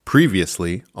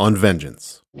Previously on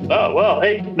Vengeance. Oh, well,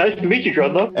 hey, nice to meet you,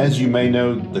 Trudlow. As you may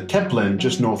know, the Kepland,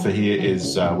 just north of here,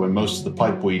 is where most of the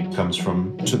pipeweed comes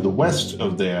from. To the west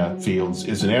of their fields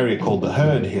is an area called the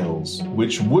Herd Hills,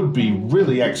 which would be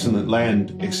really excellent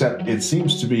land, except it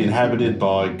seems to be inhabited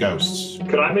by ghosts.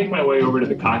 Could I make my way over to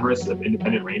the Congress of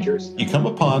Independent Rangers? You come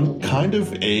upon kind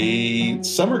of a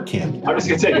summer camp. I'm just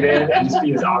going to take it in and just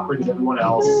be as awkward as everyone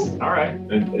else. All right.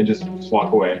 And just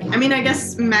walk away. I mean, I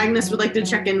guess Magnus would like to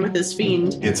check in with his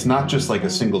fiend. It's not just like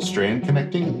a single strand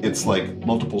connecting, it's like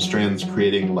multiple strands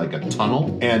creating like a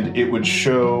tunnel, and it would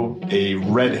show a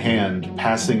red hand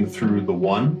passing through the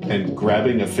one and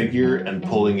grabbing a figure and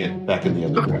pulling it back in the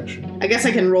other direction. I guess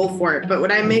I can roll for it, but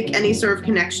would I make any sort of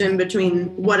connection between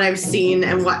what I've seen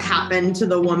and what happened to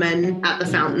the woman at the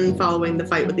fountain following the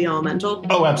fight with the elemental?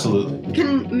 Oh, absolutely.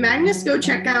 Can Magnus go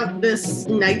check out this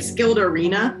Knights Guild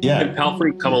arena? Yeah. Can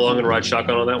Palfrey come along and ride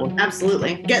shotgun on that one?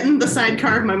 Absolutely. Get in the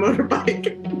sidecar of my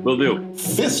motorbike. Will do.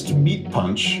 Fist Meat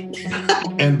Punch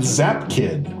and Zap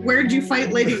Kid. Where'd you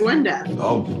fight Lady Gwendath?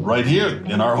 Oh, right here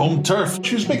in our home turf.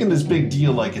 She was making this big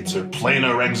deal like it's her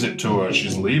planar exit tour.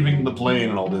 She's leaving the plane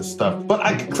and all this stuff. But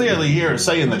I could clearly hear her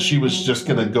saying that she was just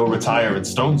going to go retire at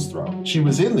Stone's Throw. She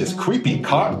was in this creepy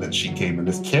cart that she came in,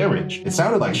 this carriage. It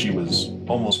sounded like she was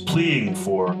almost pleading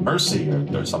for mercy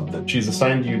or something. She's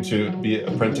assigned you to be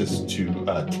apprenticed to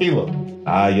Caleb.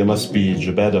 Ah, you must be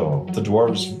Gebedo. The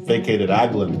dwarves vacated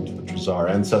Agland, which was our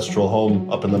ancestral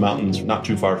home up in the mountains not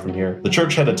too far from here. The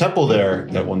church had a temple there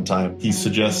at one time. He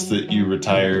suggests that you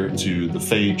retire to the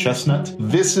Fey Chestnut.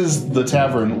 This is the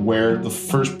tavern where the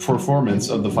first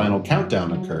performance of the final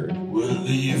countdown occurred. We're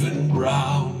leaving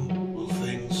ground. Will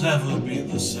things ever be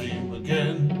the same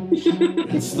again?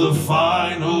 It's the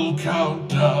final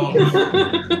countdown.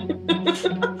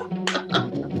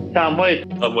 Tom, wait.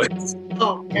 Wait.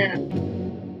 Oh, man.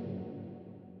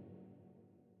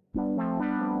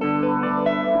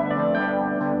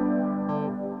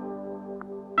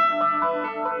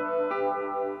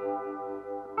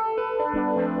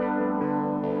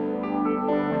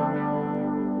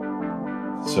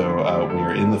 So we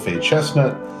are in the Fey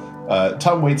Chestnut.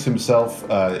 Tom Waits himself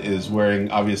is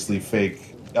wearing obviously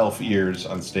fake elf ears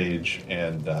on stage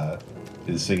and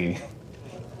is singing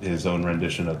his own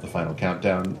rendition of the final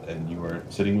countdown. And you are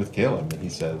sitting with Caleb, and he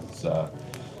says,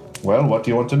 well, what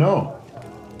do you want to know?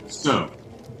 So,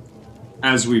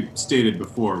 as we stated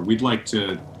before, we'd like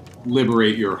to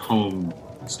liberate your home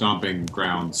stomping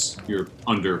grounds, your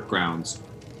undergrounds.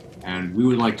 And we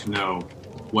would like to know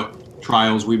what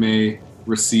trials we may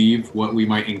receive, what we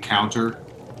might encounter.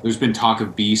 There's been talk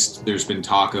of beast. There's been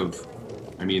talk of,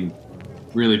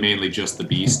 really mainly just the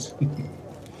beast.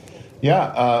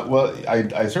 Yeah, well,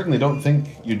 I certainly don't think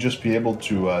you'd just be able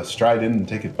to stride in and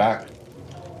take it back.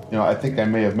 You know, I think I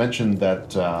may have mentioned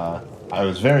that I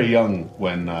was very young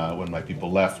when my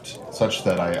people left, such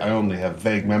that I only have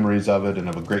vague memories of it and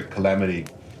of a great calamity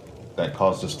that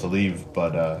caused us to leave.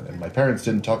 But and my parents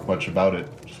didn't talk much about it,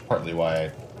 which is partly why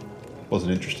I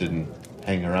wasn't interested in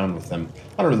hanging around with them.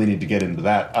 I don't really need to get into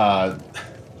that.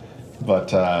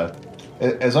 But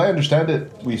as I understand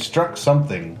it, we struck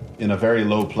something in a very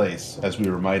low place as we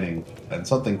were mining, and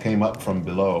something came up from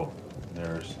below.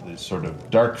 There's these sort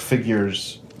of dark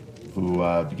figures who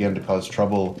began to cause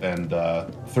trouble and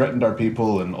threatened our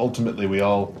people, and ultimately we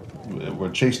all were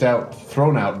chased out,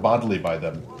 thrown out bodily by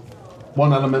them.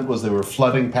 One element was they were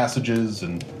flooding passages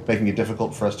and making it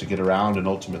difficult for us to get around, and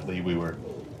ultimately we were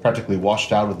practically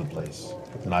washed out of the place.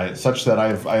 And I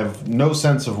have no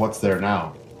sense of what's there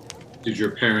now. Did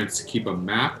your parents keep a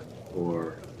map,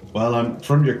 or? Well,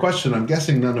 from your question, I'm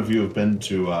guessing none of you have been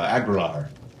to Agralar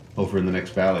over in the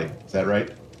next valley. Is that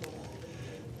right?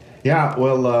 Yeah,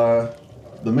 well,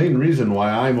 the main reason why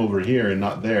I'm over here and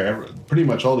not there, pretty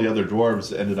much all the other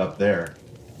dwarves ended up there.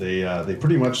 They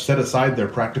pretty much set aside their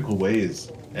practical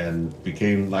ways and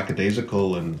became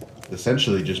lackadaisical and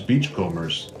essentially just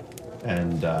beachcombers.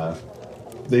 And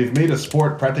they've made a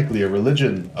sport, practically a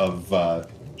religion, of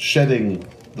shedding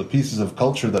the pieces of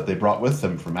culture that they brought with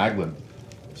them from Agland.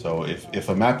 So if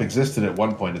a map existed at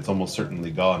one point, it's almost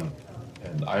certainly gone.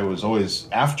 And I was always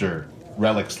after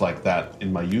relics like that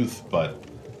in my youth, but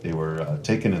they were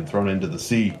taken and thrown into the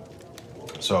sea.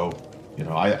 So,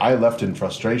 I left in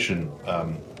frustration.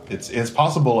 It's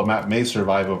possible a map may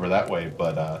survive over that way,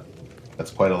 but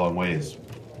that's quite a long ways.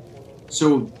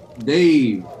 So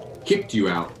they kicked you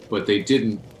out, but they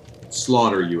didn't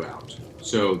slaughter you out.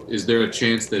 So is there a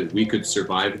chance that we could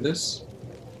survive this?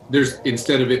 There's,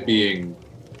 instead of it being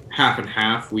half and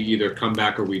half, we either come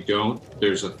back or we don't,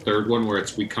 there's a third one where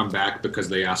we come back because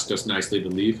they asked us nicely to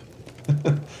leave.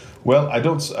 Well, I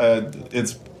don't.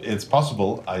 It's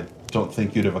possible. I don't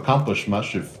think you'd have accomplished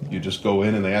much if you just go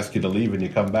in and they ask you to leave and you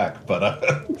come back. But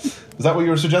is that what you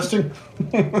were suggesting?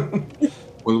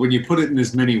 Well, when you put it in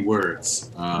as many words,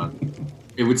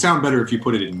 it would sound better if you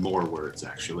put it in more words,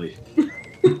 actually.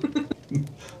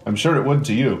 I'm sure it would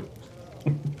to you.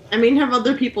 I mean, have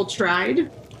other people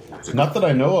tried? Not that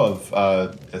I know of.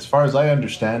 As far as I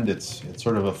understand, it's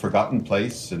sort of a forgotten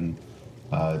place, and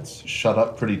it's shut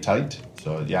up pretty tight.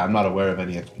 So, yeah, I'm not aware of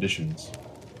any expeditions.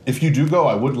 If you do go,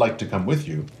 I would like to come with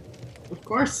you. Of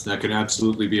course. That could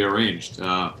absolutely be arranged.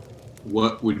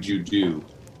 What would you do?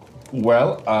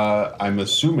 Well, I'm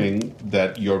assuming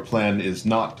that your plan is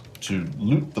not to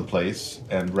loot the place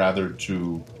and rather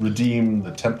to redeem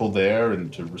the temple there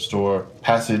and to restore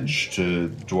passage to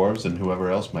dwarves and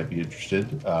whoever else might be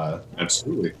interested.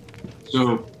 Absolutely.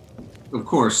 So, of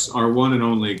course, our one and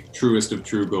only truest of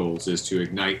true goals is to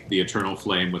ignite the eternal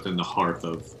flame within the hearth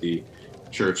of the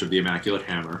Church of the Immaculate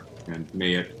Hammer, and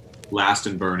may it last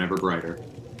and burn ever brighter.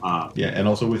 Yeah, and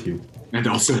also with you. And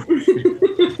also.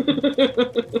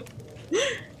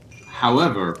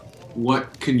 However,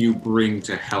 what can you bring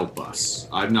to help us?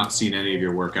 I've not seen any of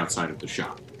your work outside of the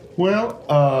shop. Well,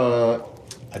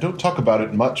 I don't talk about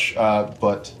it much,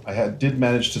 but I did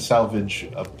manage to salvage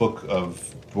a book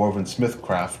of Dwarven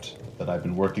Smithcraft that I've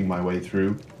been working my way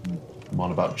through. I'm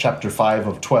on about chapter 5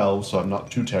 of 12, so I'm not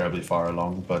too terribly far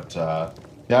along. But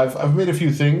yeah, I've made a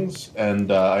few things,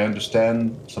 and I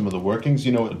understand some of the workings.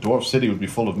 You know, a dwarf city would be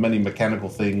full of many mechanical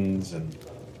things, and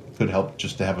it could help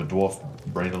just to have a dwarf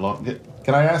brain along.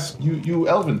 Can I ask you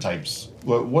elven types,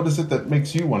 what is it that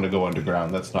makes you want to go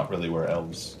underground? That's not really where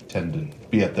elves tend to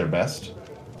be at their best.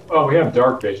 Well, we have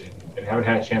dark vision and haven't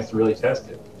had a chance to really test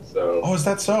it. So. Oh, is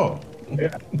that so?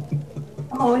 Yeah.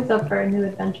 I'm always up for a new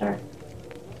adventure.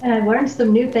 And I've learned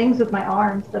some new things with my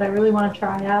arms that I really want to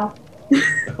try out.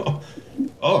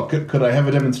 Oh, could I have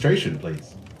a demonstration,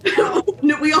 please?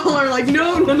 No, we all are like,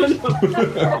 no.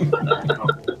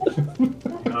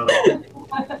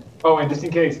 Oh, and just in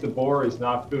case, the boar is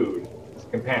not food, it's a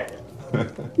companion.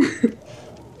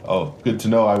 Oh, good to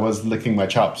know. I was licking my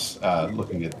chops,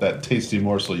 looking at that tasty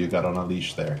morsel you got on a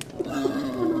leash there.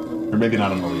 Or maybe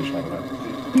not on a leash, I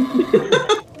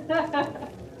don't know.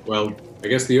 Well, I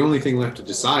guess the only thing left to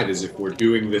decide is if we're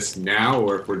doing this now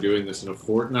or if we're doing this in a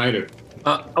fortnight.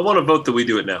 I want to vote that we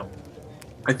do it now.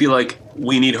 I feel like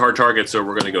we need hard targets, so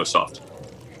we're going to go soft.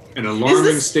 An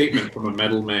alarming statement from a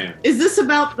metal man. Is this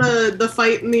about the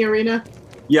fight in the arena?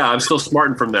 Yeah, I'm still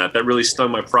smarting from that. That really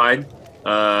stung my pride,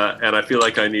 and I feel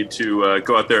like I need to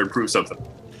go out there and prove something.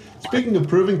 Speaking of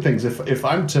proving things, if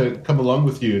I'm to come along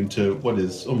with you into what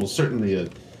is almost certainly a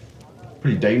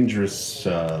pretty dangerous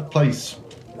place,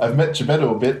 I've met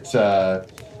Gebetto a bit.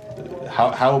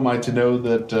 How am I to know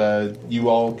that you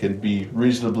all can be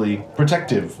reasonably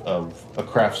protective of a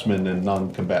craftsman and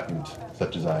non-combatant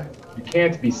such as I? You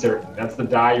can't be certain. That's the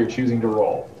die you're choosing to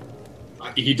roll.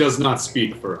 He does not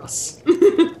speak for us.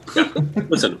 Yeah.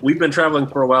 Listen, we've been traveling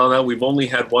for a while now. We've only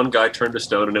had one guy turn to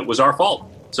stone, and it was our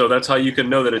fault. So that's how you can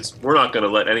know that we're not going to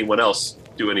let anyone else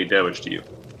do any damage to you.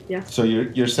 Yeah. So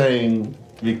you're saying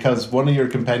because one of your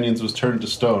companions was turned to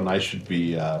stone, I should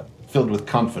be filled with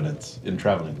confidence in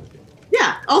traveling with you.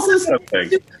 Yeah. Also,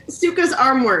 Stuka's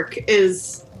arm work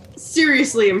is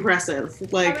seriously impressive.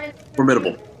 Like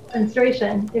formidable.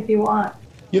 Demonstration, if you want.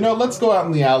 You know, let's go out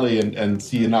in the alley and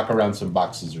see you knock around some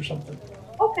boxes or something.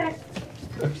 Okay.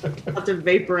 I'll have to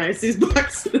vaporize these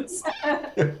boxes.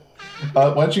 Why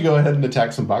don't you go ahead and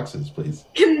attack some boxes, please?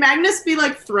 Can Magnus be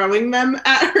like throwing them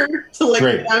at her to like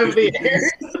Great. get out of the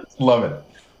air? Love it.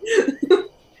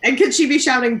 And could she be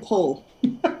shouting pull?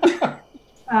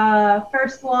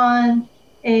 First one,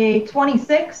 a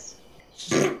 26.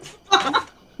 Go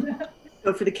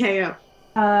for the KO.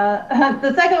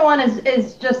 The second one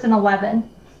is just an 11.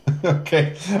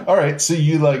 Okay. All right. So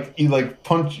you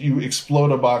punch, you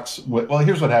explode a box. Well,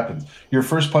 here's what happens. Your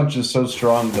first punch is so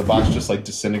strong, the box just like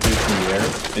disintegrates in the air,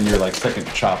 and your like second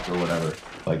chop or whatever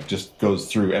like just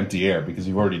goes through empty air because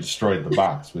you've already destroyed the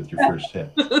box with your first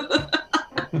hit.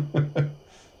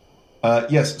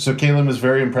 Yes. So Caleb is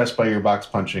very impressed by your box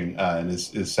punching and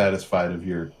is satisfied of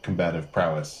your combative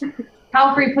prowess.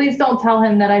 Halfrey, please don't tell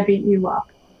him that I beat you up.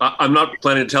 I'm not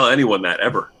planning to tell anyone that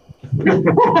ever.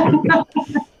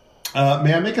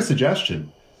 May I make a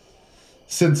suggestion?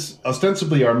 Since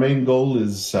ostensibly our main goal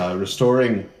is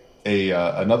restoring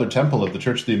another temple of the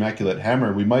Church of the Immaculate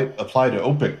Hammer, we might apply to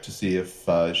OPIC to see if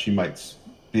she might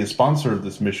be a sponsor of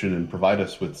this mission and provide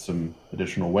us with some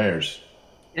additional wares.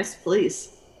 Yes,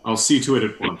 please. I'll see to it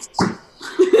at once.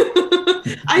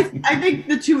 I think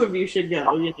the two of you should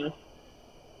go, you know.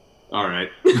 All right.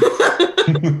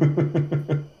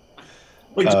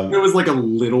 Like, it was like a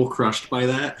little crushed by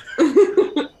that.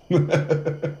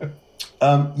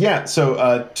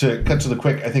 So to cut to the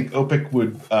quick, I think Opic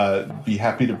would be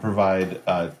happy to provide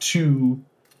 2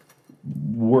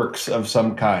 works of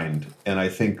some kind, and I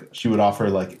think she would offer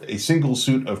like a single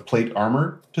suit of plate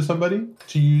armor to somebody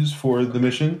to use for the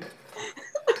mission.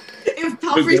 If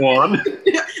Palfrey's, Go on.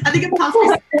 I think if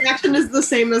Palfrey's reaction is the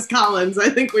same as Colin's, I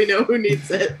think we know who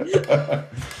needs it.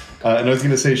 And I was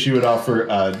going to say she would offer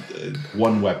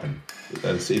 1 weapon,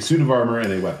 a suit of armor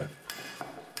and a weapon.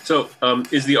 So,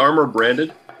 is the armor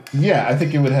branded? Yeah, I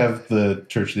think it would have the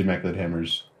Church of the Immaculate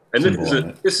Hammers And symbol on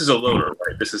it. this is a loaner,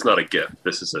 right? This is not a gift.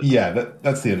 This is a... Yeah,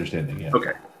 that's the understanding, yeah.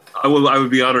 Okay. I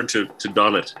would be honored to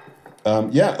don it.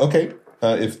 Okay.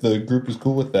 If the group is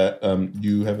cool with that,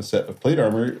 you have a set of plate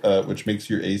armor, which makes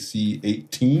your AC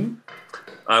 18.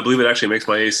 I believe it actually makes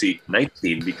my AC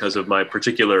 19 because of my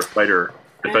particular fighter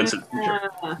defensive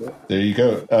feature. There you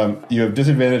go. You have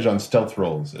disadvantage on stealth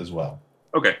rolls as well.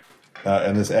 Okay.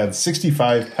 And this adds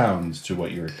 65 pounds to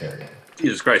what you were carrying.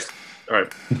 Jesus Christ. All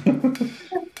right.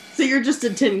 So you're just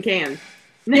a tin can.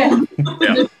 Yeah.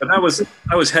 Yeah. But I was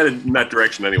headed in that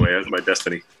direction anyway. That was my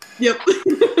destiny. Yep.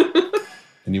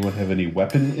 Anyone have any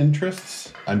weapon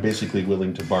interests? I'm basically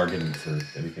willing to bargain for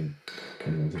anything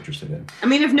anyone's interested in. I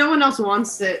mean, if no one else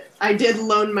wants it, I did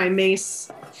loan my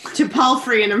mace to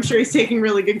Palfrey, and I'm sure he's taking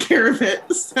really good care of it.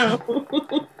 So.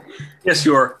 Yes,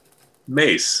 your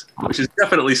mace, which is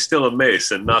definitely still a mace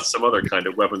and not some other kind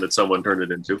of weapon that someone turned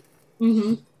it into.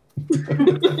 Mm-hmm.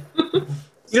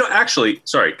 Actually,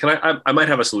 sorry, I might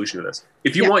have a solution to this.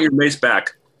 If you want your mace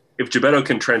back, if Gebetto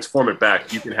can transform it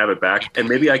back, you can have it back, and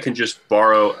maybe I can just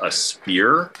borrow a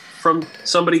spear from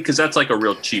somebody, because that's like a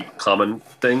real cheap, common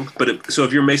thing. So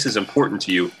if your mace is important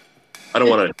to you, I don't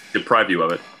want to deprive you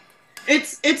of it.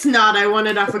 It's not. I won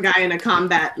it off a guy in a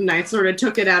combat, and I sort of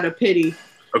took it out of pity.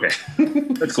 Okay,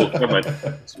 that's cool. Never mind.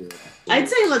 I'd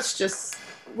say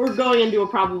we're going into a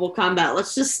probable combat.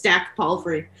 Let's just stack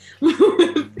Palfrey.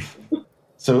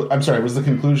 So, I'm sorry, was the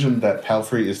conclusion that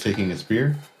Palfrey is taking a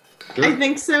spear? Sure. I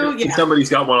think so, yeah. If somebody's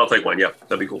got one, I'll take one. Yeah,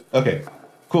 that'd be cool. Okay,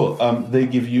 cool. They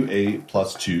give you a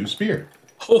 +2 spear.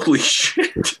 Holy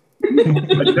shit. I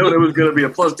know there was going to be a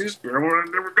 +2 spear. I wanted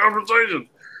a different conversation.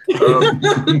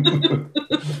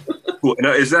 Cool.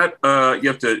 Now, is that, you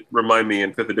have to remind me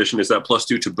in 5th edition, is that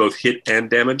 +2 to both hit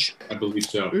and damage? I believe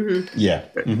so. Mm-hmm. Yeah.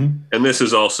 Okay. Mm-hmm. And this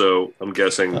is also, I'm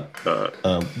guessing...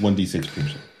 1d6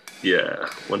 piercing. Yeah,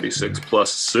 1d6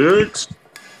 plus 6.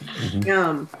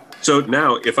 Mm-hmm. So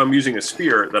now, if I'm using a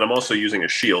spear, then I'm also using a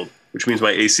shield, which means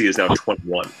my AC is now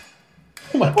 21.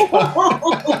 Oh my god.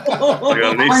 I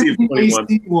got an AC of 21.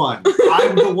 AC1.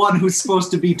 I'm the one who's supposed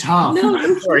to be tough. No.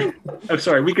 I'm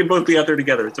sorry. We can both be out there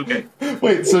together. It's okay.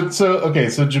 Wait, so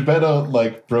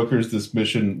Gebetto brokers this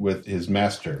mission with his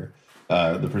master,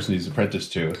 the person he's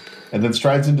apprenticed to, and then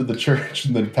strides into the church,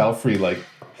 and then Palfrey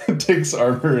takes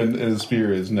armor and his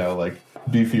spear is now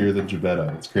beefier than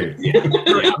Gebetto. It's great. Yeah.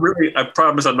 Really, I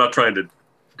promise I'm not trying to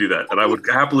do that, and I would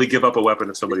happily give up a weapon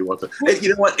if somebody wants it. Hey, you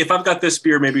know what? If I've got this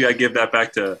spear, maybe I give that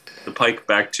back to the pike,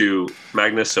 back to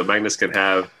Magnus, so Magnus can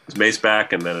have his mace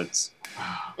back, and then it's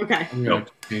Okay.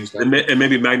 and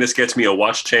maybe Magnus gets me a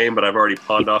watch chain, but I've already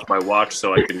pawned off my watch,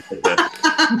 so I can get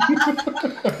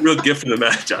the real gift of the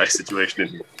Magi situation in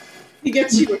here. He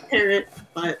gets you a carrot,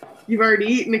 but you've already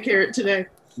eaten a carrot today.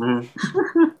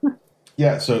 Mm-hmm.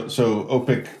 Yeah, so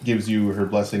Opic gives you her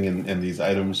blessing and these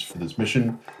items for this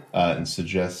mission, and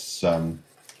suggests, she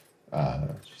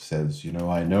says,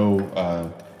 I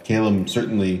know Caleb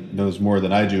certainly knows more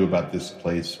than I do about this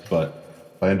place, but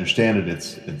if I understand it,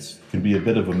 it's can be a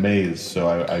bit of a maze,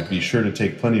 so I'd be sure to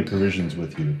take plenty of provisions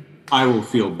with you. I will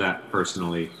field that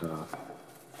personally.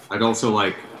 I'd also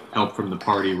like help from the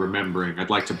party remembering. I'd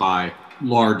like to buy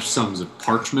large sums of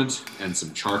parchment and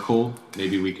some charcoal.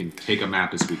 Maybe we can take a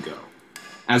map as we go.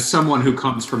 As someone who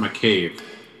comes from a cave,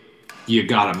 you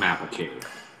gotta map a cave.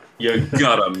 You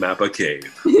gotta map a cave.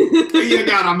 You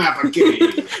gotta map a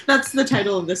cave. That's the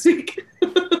title of this week.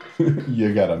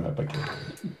 You gotta map a cave.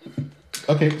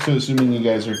 Okay, so assuming you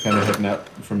guys are kind of heading out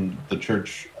from the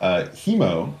church,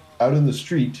 Hemo, out in the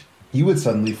street, you would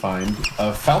suddenly find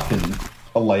a falcon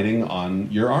alighting on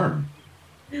your arm.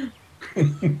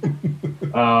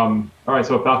 All right,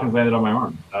 so a falcon's landed on my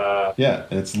arm. Yeah,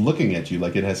 and it's looking at you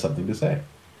like it has something to say.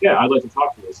 Yeah, I'd like to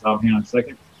talk to this. Hang on a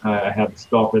second. I have a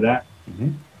spell for that.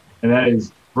 Mm-hmm. And that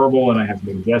is verbal, and I have to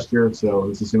make a gesture, so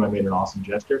let's assume I made an awesome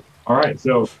gesture. All right,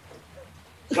 so,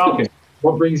 Falcon,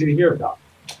 what brings you here, Falcon?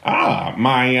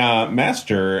 My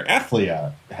master,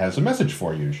 Athlia, has a message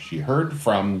for you. She heard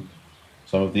from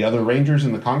some of the other rangers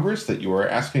in the Congress that you were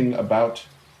asking about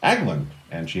Agland,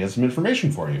 and she has some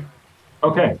information for you.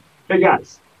 Okay. Hey,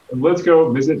 guys. Let's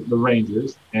go visit the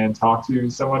Rangers and talk to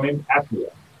someone named Apia.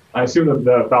 I assume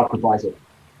the Falcon flies away.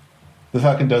 The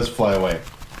falcon does fly away,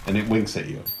 and it winks at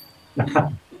you.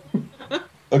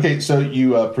 Okay, so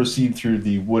you proceed through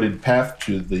the wooded path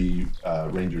to the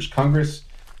Rangers Congress.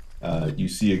 You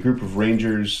see a group of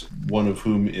Rangers, one of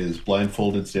whom is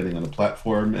blindfolded, standing on a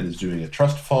platform, and is doing a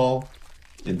trust fall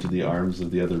into the arms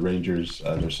of the other Rangers.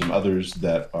 There's some others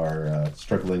that are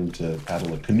struggling to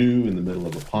paddle a canoe in the middle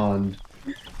of a pond.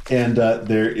 And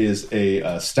there is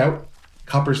a stout,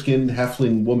 copper-skinned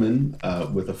halfling woman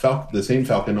with the same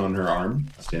falcon on her arm,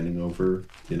 standing over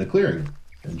in a clearing.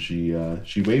 And she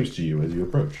waves to you as you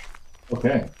approach.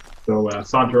 Okay. So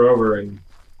saunter over and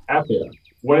Apia.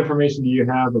 What information do you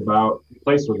have about the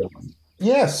place we're going?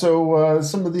 Yeah, so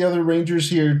some of the other rangers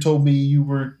here told me you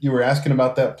were asking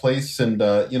about that place, and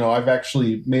I've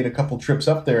actually made a couple trips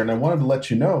up there, and I wanted to let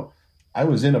you know I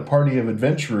was in a party of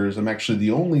adventurers. I'm actually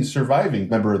the only surviving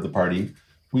member of the party.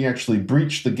 We actually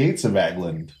breached the gates of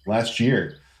Agland last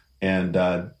year, and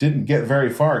didn't get very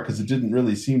far because it didn't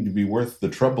really seem to be worth the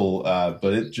trouble.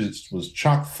 But it just was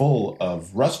chock full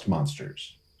of rust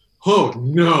monsters. Oh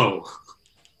no!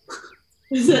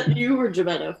 Is that you or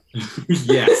Gebetto?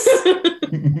 Yes.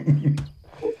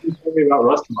 Tell me about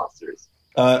rust monsters.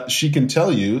 She can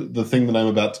tell you the thing that I'm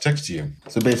about to text you.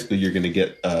 So basically, you're going to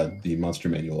get the monster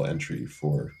manual entry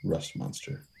for rust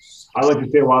monster. I like to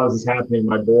say while this is happening,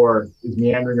 my boar is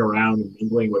meandering around and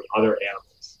mingling with other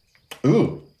animals.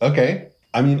 Ooh, okay.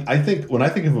 I mean, when I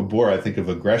think of a boar, I think of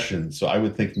aggression. So I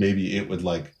would think maybe it would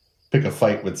pick a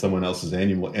fight with someone else's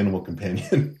animal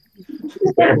companion.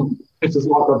 Just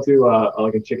walk up to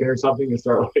a chicken or something and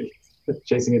start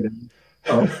chasing it down.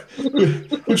 Oh.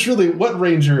 Which really, what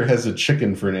ranger has a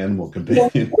chicken for an animal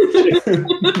companion?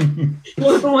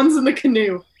 One of the ones in the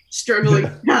canoe struggling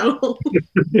to paddle.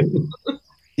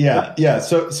 Yeah.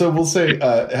 So we'll say,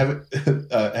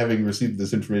 having received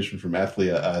this information from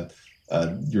Athlia,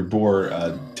 your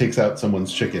boar takes out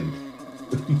someone's chicken.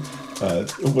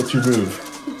 What's your move?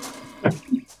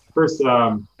 First,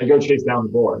 I go chase down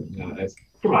the boar.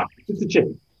 Come on, it's a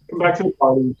chicken. Come back to the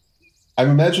party. I'm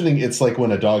imagining it's like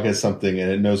when a dog has something and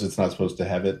it knows it's not supposed to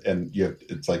have it, and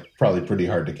it's probably pretty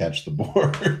hard to catch the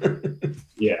boar.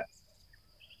 Yeah.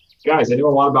 Guys, I know a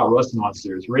lot about rust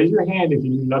monsters. Raise your hand if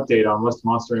you need an update on rust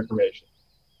monster information.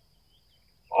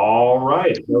 All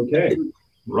right. Okay.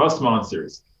 Rust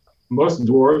monsters. Most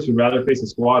dwarves would rather face a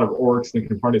squad of orcs than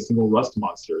confront a single rust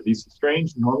monster. These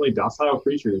strange, normally docile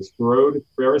creatures corrode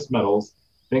ferrous metals,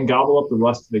 then gobble up the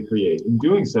rust they create. In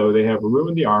doing so, they have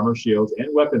ruined the armor, shields, and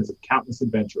weapons of countless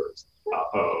adventurers.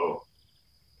 Uh-oh.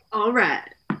 All right.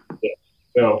 Yeah.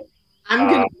 So I'm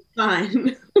going to be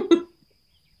fine.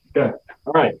 Okay.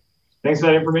 All right. Thanks for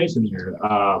that information here.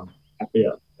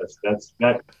 Yeah,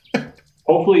 that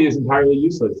hopefully is entirely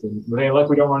useless. And with any luck,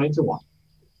 we don't run into one.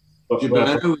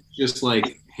 Gebetto is just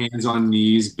hands on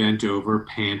knees, bent over,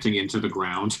 panting into the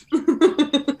ground.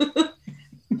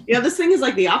 Yeah, this thing is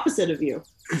like the opposite of you.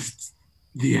 It's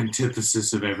the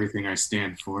antithesis of everything I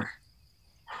stand for.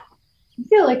 I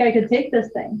feel like I could take this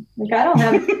thing. I don't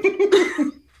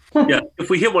have... Yeah, if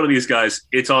we hit one of these guys,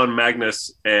 it's on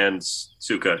Magnus and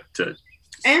Suka to...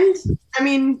 And, I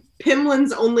mean,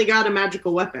 Pimlin's only got a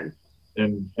magical weapon.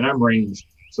 And I'm ranged,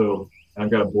 so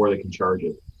I've got a boar that can charge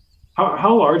it.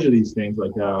 How large are these things? I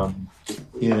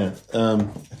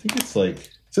think it's it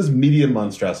says medium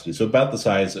monstrosity, so about the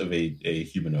size of a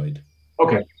humanoid.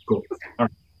 Okay, cool. All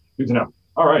right, good to know.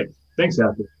 All right, thanks,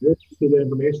 Arthur. Good for the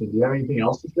information. Do you have anything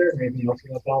else to share? Anything else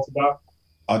you want to tell us about?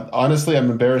 Honestly,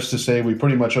 I'm embarrassed to say we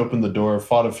pretty much opened the door,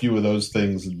 fought a few of those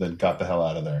things, and then got the hell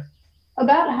out of there.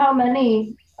 About how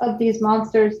many of these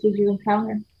monsters did you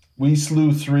encounter? We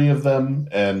slew 3 of them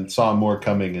and saw more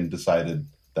coming and decided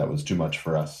that was too much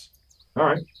for us. All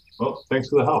right. Well, thanks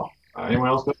for the help. Anyone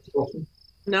else got a question?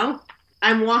 No.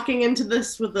 I'm walking into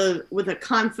this with a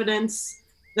confidence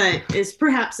that is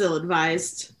perhaps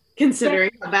ill-advised,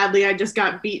 considering how badly I just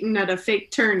got beaten at a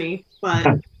fake tourney.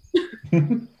 But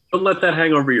don't let that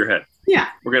hang over your head. Yeah.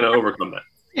 We're going to overcome that.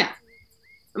 Yeah.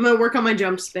 I'm going to work on my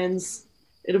jump spins.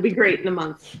 It'll be great in a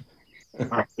month. All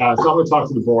right. So I'm going to talk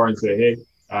to the boar and say, hey,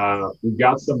 we've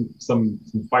got some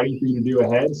fighting for you to do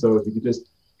ahead. So if you could just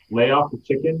lay off the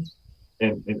chicken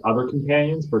and other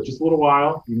companions for just a little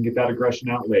while, you can get that aggression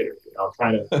out later. I'll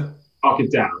try to talk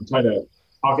it down. I'm trying to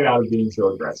talk it out of being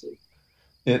so aggressive.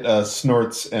 It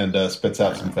snorts and spits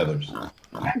out some feathers.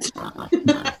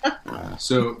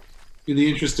 So, in the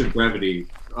interest of brevity,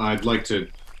 I'd like to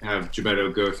have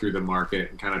Gebetto go through the market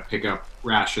and kind of pick up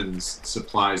rations,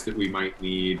 supplies that we might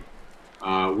need.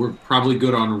 We're probably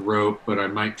good on rope, but I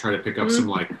might try to pick up some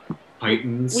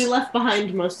pythons. We left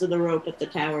behind most of the rope at the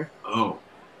tower. Oh.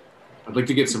 I'd like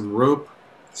to get some rope,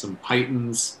 some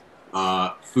pythons,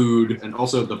 food, and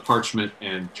also the parchment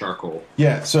and charcoal.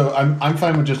 Yeah, so I'm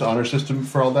fine with just honor system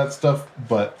for all that stuff,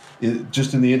 but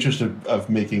just in the interest of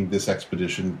making this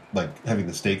expedition, like having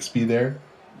the stakes be there,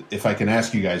 if I can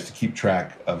ask you guys to keep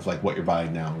track of like what you're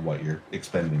buying now and what you're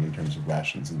expending in terms of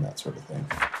rations and that sort of thing.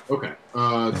 Okay.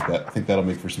 I think that'll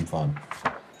make for some fun.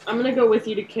 I'm going to go with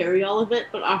you to carry all of it,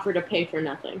 but offer to pay for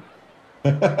nothing.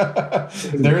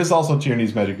 There is also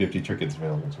Tierney's Magic Nifty trinkets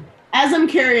available too. As I'm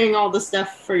carrying all the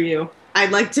stuff for you,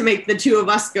 I'd like to make the two of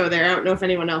us go there. I don't know if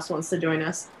anyone else wants to join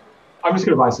us. I'm just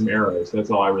going to buy some arrows.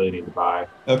 That's all I really need to buy.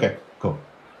 Okay, cool.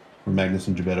 Were Magnus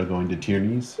and Gebetto going to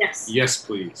Tierney's? Yes. Yes,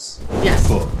 please. Yes.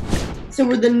 Cool. So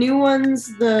were the new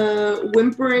ones the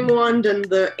Whimpering Wand and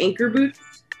the Anchor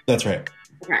Boots? That's right.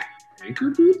 Okay. Anchor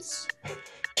boots?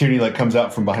 Tierney like comes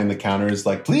out from behind the counter, is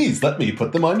like, please let me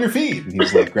put them on your feet. And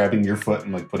he's like grabbing your foot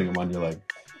and like putting them on your leg.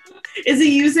 Is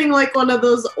he using like one of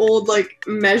those old like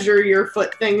measure your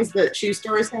foot things that shoe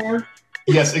stores have?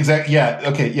 Yes, exactly. Yeah.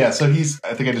 Okay. Yeah. So I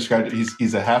think I described it.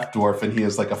 He's a half dwarf and he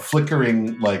has like a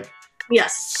flickering like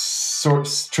sort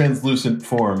of translucent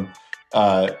form.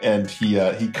 And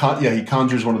he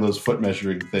conjures one of those foot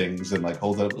measuring things and like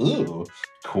holds up. Ooh,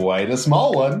 quite a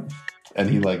small one. And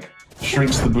he like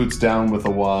shrinks the boots down with a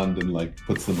wand and like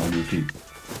puts them on your feet.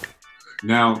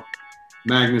 Now,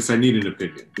 Magnus, I need an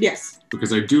opinion. Yes.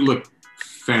 Because I do look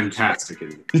fantastic in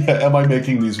them. Yeah, am I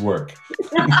making these work?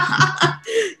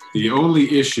 The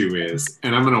only issue is,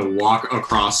 and I'm going to walk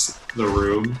across the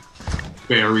room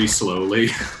very slowly.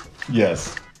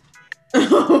 Yes.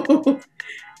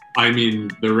 I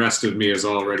mean, the rest of me is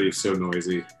already so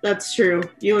noisy. That's true.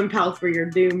 You and Palfrey are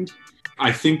doomed.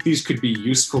 I think these could be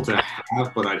useful to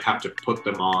have, but I'd have to put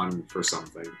them on for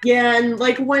something. Yeah, and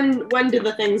like when do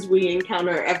the things we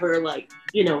encounter ever like,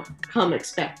 come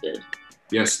expected?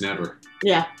 Yes, never.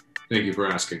 Yeah. Thank you for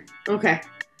asking. Okay.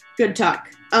 Good talk.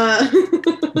 But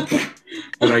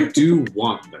I do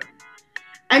want them.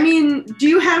 I mean, do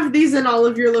you have these in all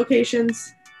of your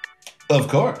locations? Of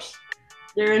course.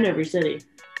 They're in every city.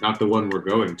 Not the one we're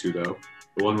going to, though.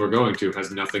 The one we're going to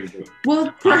has nothing to...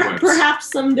 Well, perhaps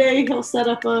someday he'll set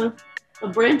up a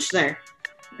branch there.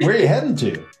 Where are you heading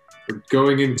to? We're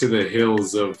going into the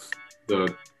hills of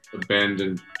the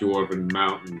abandoned Dwarven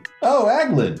Mountain. Oh,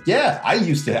 Aglin. Yeah, I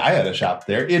had a shop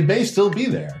there. It may still be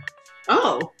there.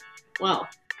 Oh, well.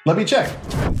 Let me check.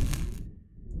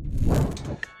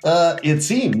 It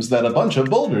seems that a bunch of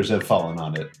boulders have fallen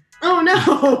on it. Oh,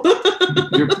 no.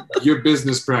 Your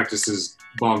business practices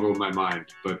boggle my mind,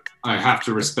 but I have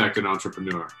to respect an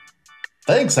entrepreneur.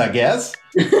 Thanks, I guess.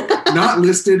 Not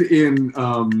listed in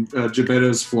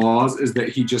Gebetto's flaws is that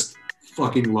he just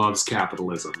fucking loves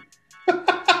capitalism.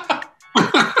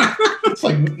 It's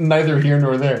like neither here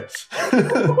nor there.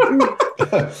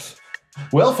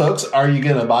 Well, folks, are you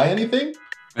going to buy anything?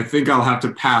 I think I'll have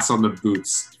to pass on the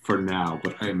boots for now,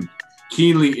 but I'm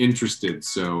keenly interested,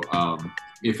 so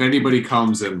if anybody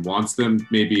comes and wants them,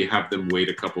 maybe have them wait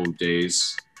a couple of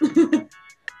days.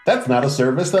 That's not a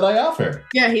service that I offer.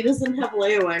 Yeah, he doesn't have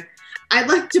layaway. I'd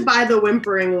like to buy the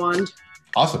Whimpering Wand.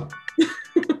 Awesome.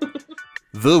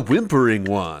 The Whimpering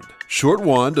Wand. Short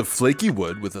wand of flaky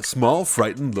wood with a small,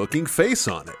 frightened-looking face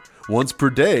on it. Once per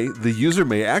day, the user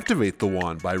may activate the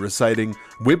wand by reciting,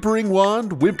 Whimpering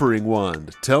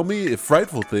Wand, tell me if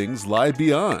frightful things lie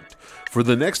beyond. For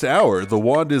the next hour, the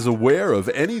wand is aware of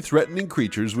any threatening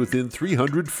creatures within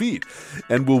 300 feet,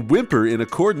 and will whimper in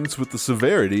accordance with the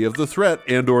severity of the threat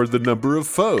and or the number of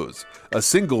foes. A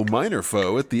single minor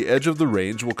foe at the edge of the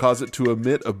range will cause it to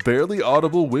emit a barely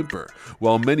audible whimper,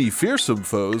 while many fearsome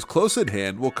foes close at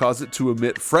hand will cause it to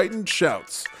emit frightened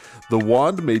shouts. The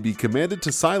wand may be commanded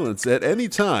to silence at any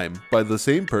time by the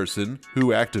same person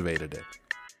who activated it.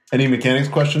 Any mechanics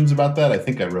questions about that? I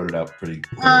think I wrote it out pretty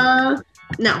clearly.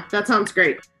 No, that sounds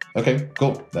great. Okay,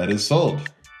 cool. That is sold.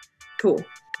 Cool.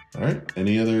 All right.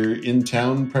 Any other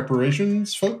in-town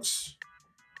preparations, folks?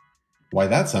 Why,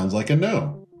 that sounds like a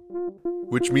no.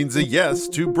 Which means a yes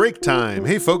to break time.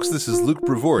 Hey folks, this is Luke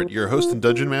Brevort, your host and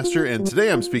dungeon master, and today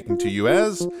I'm speaking to you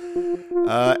as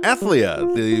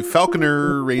Athlia, the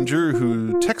falconer ranger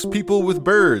who texts people with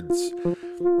birds.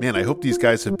 Man, I hope these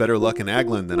guys have better luck in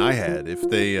Aglin than I had. If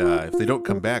they don't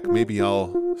come back, maybe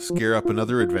I'll scare up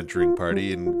another adventuring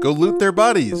party, and go loot their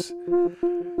bodies.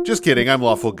 Just kidding, I'm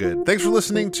lawful good. Thanks for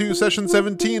listening to Session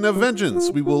 17 of Vengeance.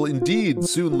 We will indeed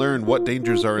soon learn what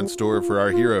dangers are in store for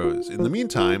our heroes. In the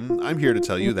meantime, I'm here to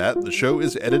tell you that the show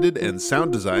is edited and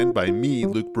sound designed by me,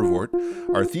 Luke Brevoort.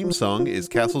 Our theme song is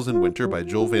Castles in Winter by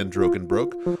Joel Van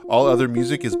Drogenbroek. All other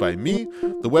music is by me.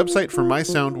 The website for my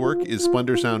sound work is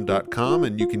splendorsound.com,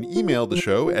 and you can email the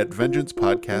show at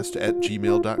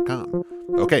vengeancepodcast@gmail.com.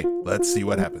 Okay, let's see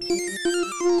what happens.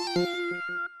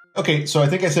 Okay, so I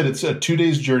think I said it's a 2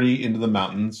 days journey into the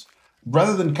mountains.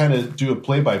 Rather than kind of do a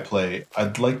play-by-play,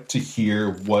 I'd like to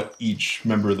hear what each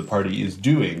member of the party is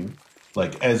doing,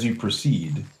 like, as you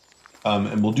proceed.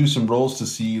 And we'll do some rolls to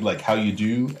see, like, how you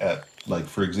do at, like,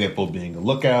 for example, being a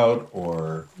lookout,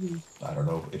 or, I don't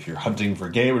know, if you're hunting for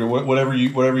game, or whatever you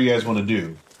guys want to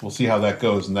do. We'll see how that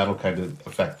goes, and that'll kind of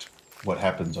affect what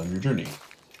happens on your journey.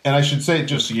 And I should say,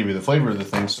 just to give you the flavor of the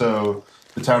thing, so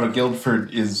the town of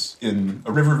Guildford is in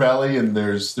a river valley, and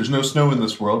there's no snow in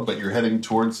this world, but you're heading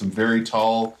towards some very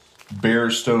tall, bare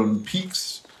stone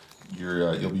peaks.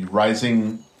 You'll be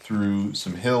rising through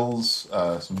some hills,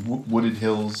 some wooded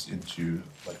hills into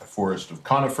like a forest of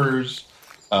conifers,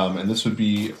 and this would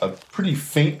be a pretty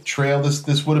faint trail.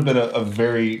 This would have been a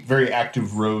very, very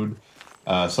active road,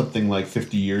 something like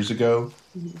 50 years ago,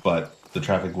 but the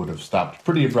traffic would have stopped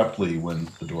pretty abruptly when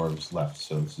the dwarves left.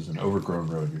 So this is an overgrown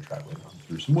road you're traveling on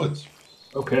through some woods.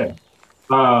 Okay.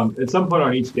 At some point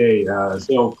on each day,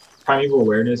 so primeval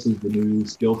awareness is the new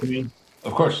skill to me.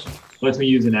 Of course. Lets me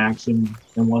use an action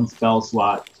and one spell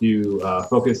slot to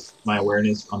focus my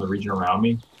awareness on the region around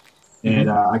me.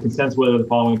 And I can sense whether the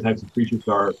following types of creatures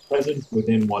are present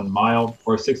within 1 mile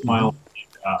or 6 mile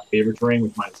favor terrain,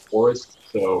 with minus forest.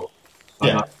 So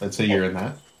let's say you're in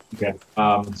that. Okay.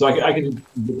 So I can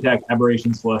detect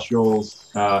aberrations,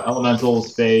 celestials,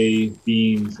 elementals, fae,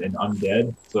 fiends, and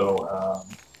undead. So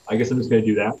I guess I'm just going to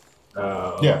do that.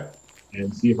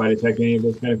 And see if I detect any of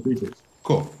those kind of creatures.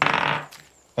 Cool.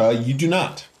 You do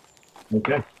not.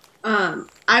 Okay.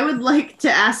 I would like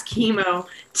to ask Hemo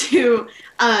to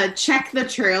check the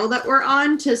trail that we're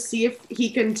on to see if he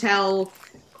can tell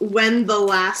when the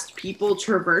last people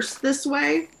traversed this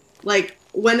way. Like,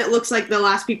 when it looks like the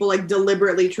last people like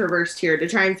deliberately traversed here, to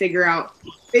try and figure out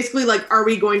basically like, are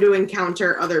we going to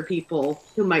encounter other people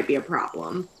who might be a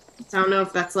problem? So I don't know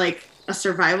if that's like a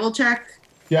survival check.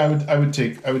 Yeah, I would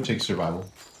take survival.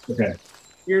 Okay.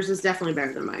 Yours is definitely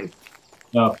better than mine.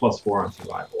 +4 on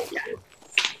survival. Yeah.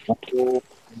 So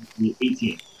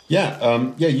 18. Yeah,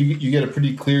 you get a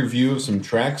pretty clear view of some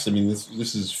tracks. I mean,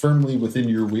 this is firmly within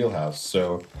your wheelhouse.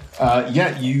 So,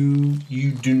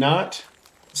 you do not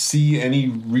see any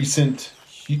recent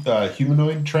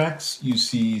humanoid tracks. You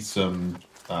see some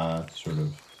sort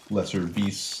of lesser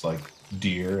beasts like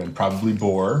deer and probably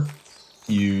boar.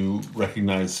 You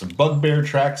recognize some bugbear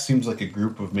tracks. Seems like a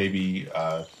group of maybe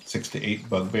 6 to 8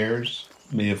 bugbears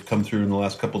may have come through in the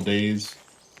last couple days.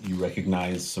 You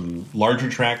recognize some larger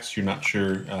tracks. You're not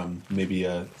sure, maybe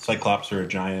a cyclops or a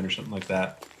giant or something like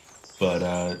that. But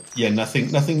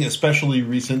nothing especially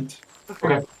recent.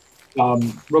 Okay.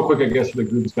 Real quick, I guess, for the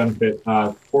group's benefit,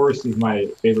 forest is my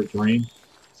favorite terrain.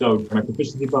 So my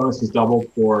proficiency bonus is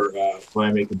doubled for when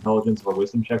I make intelligence or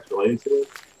wisdom checks related to it.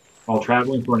 While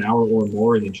traveling for an hour or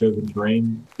more in the chosen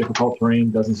terrain, difficult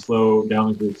terrain doesn't slow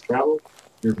down the group's travel.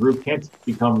 Your group can't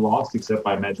become lost except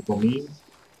by magical means.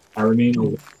 I remain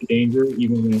aware of danger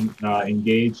even when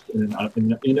engaged in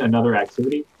another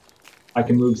activity. I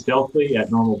can move stealthily at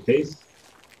normal pace,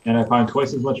 and I find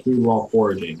twice as much food while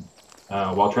foraging.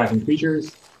 While tracking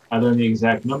creatures, I learn the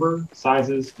exact number,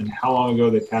 sizes, and how long ago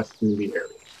they passed through the area.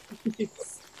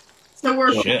 So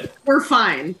we're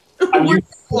fine. We're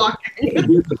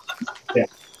walking.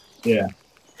 Yeah.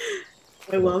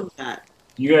 I love that.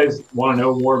 You guys want to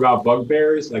know more about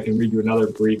bugbears? I can read you another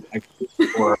brief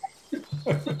or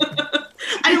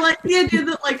I like the idea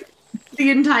that like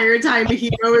the entire time the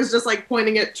hero is just like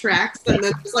pointing at tracks and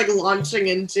then just like launching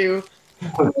into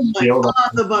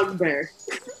the bugbear.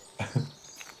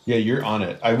 Yeah, you're on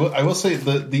it. I will say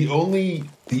the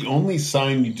only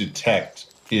sign you detect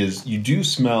is you do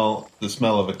smell the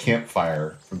smell of a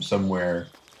campfire from somewhere.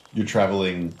 You're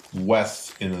traveling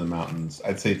west into the mountains.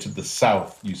 I'd say to the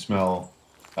south you smell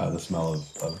the smell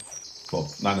of well,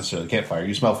 not necessarily campfire.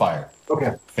 You smell fire.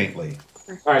 Okay. Faintly.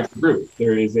 All right, group.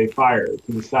 There is a fire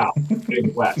to the south,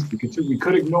 big west. We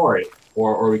could ignore it,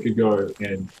 or we could go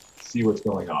and see what's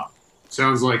going on.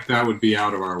 Sounds like that would be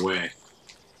out of our way.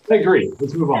 I agree.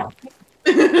 Let's move on.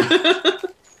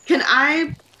 Can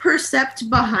I percept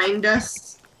behind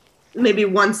us maybe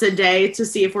once a day to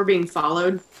see if we're being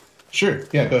followed? Sure.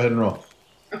 Yeah, go ahead and roll.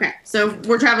 Okay, so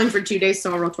we're traveling for 2 days,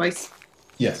 so I'll roll twice.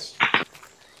 Yes.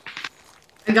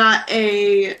 I got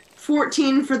a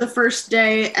 14 for the first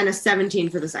day and a 17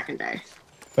 for the second day.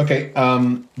 Okay.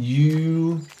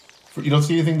 You don't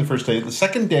see anything the first day. The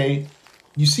second day,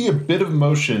 you see a bit of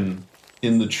motion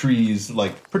in the trees,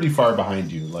 like pretty far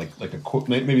behind you.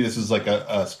 Maybe this is like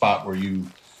a spot where you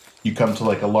come to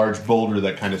like a large boulder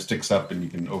that kind of sticks up and you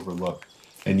can overlook,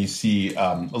 and you see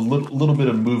a little bit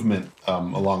of movement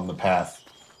along the path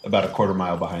about a quarter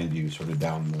mile behind you, sort of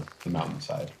down the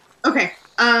mountainside. Okay.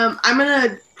 I'm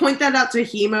gonna point that out to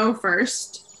Hemo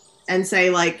first and say,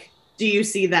 like, do you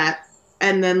see that?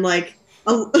 And then, like,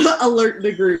 alert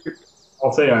the group.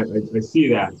 I'll say I see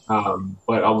that,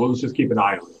 but we'll just keep an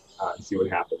eye on it and see what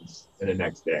happens in the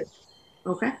next day.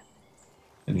 Okay.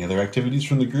 Any other activities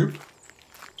from the group?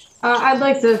 I'd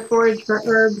like to forage for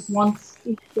herbs once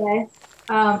each day.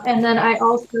 And then I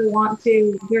also want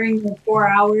to, during the 4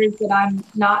 hours that I'm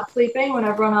not sleeping when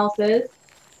everyone else is,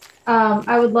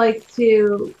 I would like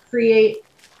to create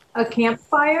a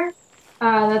campfire.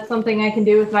 That's something I can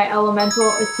do with my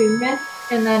elemental attunement.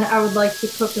 And then I would like to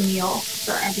cook a meal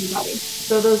for everybody.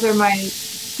 So those are my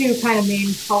two kind of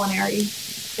main culinary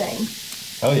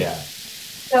things. Oh, yeah.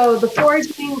 So the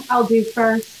foraging I'll do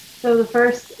first. So the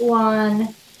first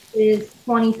one is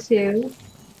 22.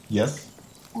 Yes.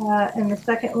 And the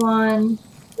second one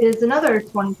is another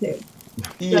 22.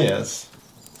 Yes.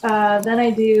 Then I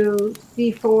do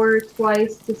D4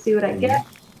 twice to see what I get.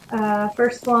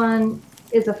 First one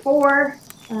is a 4.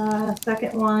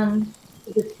 Second one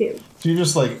is a 2. So you're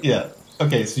just like, yeah.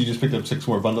 Okay, so you just picked up 6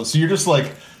 more bundles. So you're just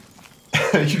like,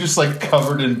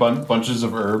 covered in bunches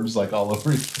of herbs, like all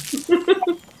over you.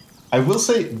 I will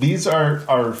say these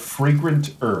are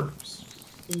fragrant herbs.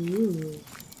 Ooh.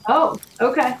 Oh,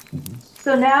 okay.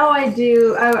 So now I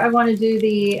want to do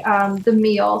the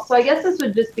meal. So I guess this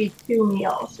would just be 2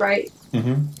 meals, right?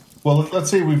 Mm-hmm. Well,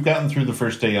 let's say we've gotten through the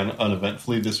first day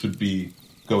uneventfully. This would be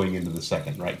going into the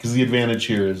second, right? Because the advantage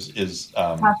here is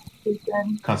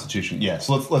Constitution. Yeah.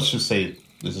 So let's just say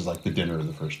this is like the dinner of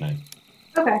the first night.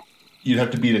 Okay. You'd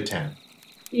have to beat a 10.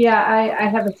 Yeah, I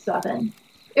have a 7.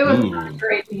 It was not a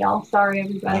great meal. Sorry,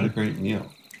 everybody. Not a great meal.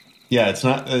 Yeah, it's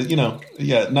not.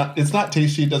 It's not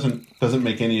tasty. It doesn't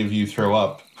make any of you throw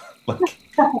up, like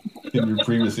in your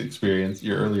previous experience,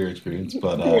 your earlier experience.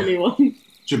 But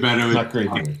Gebetto is not great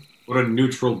either. What a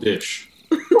neutral dish.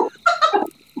 I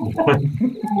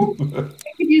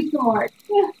could use some more.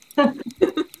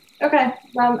 Okay,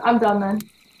 I'm done then.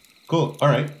 Cool. All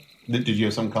right. Did you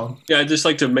have something, Colin? Yeah, I'd just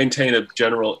like to maintain a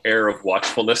general air of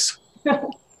watchfulness.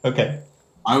 Okay.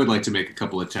 I would like to make a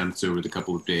couple attempts over the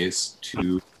couple of days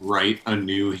to write a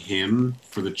new hymn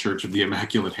for the Church of the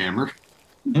Immaculate Hammer.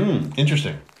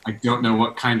 Interesting. I don't know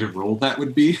what kind of role that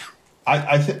would be.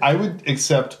 I would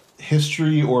accept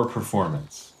history or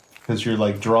performance, because you're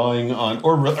like drawing on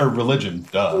or religion.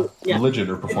 Duh. Yeah. Religion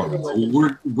or performance.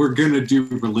 We're gonna do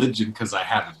religion because I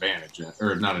have advantage,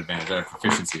 or not advantage. I have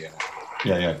proficiency in it.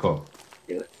 Yeah. Cool.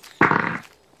 Do it.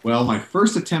 Well, my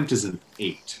first attempt is an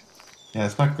 8. Yeah,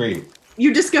 it's not great.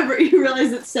 You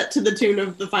realize it's set to the tune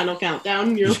of the final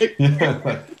countdown. You're like,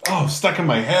 oh, stuck in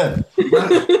my head.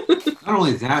 Not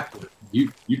only that, but you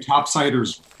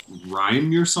topsiders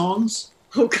rhyme your songs?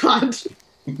 Oh, God.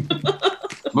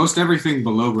 Most everything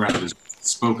below ground is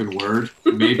spoken word.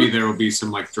 Maybe there will be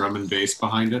some like drum and bass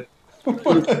behind it.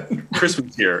 Chris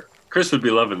was here. Chris would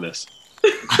be loving this.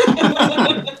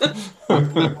 I'm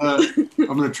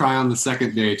going to try on the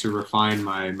second day to refine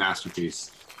my masterpiece.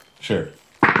 Sure.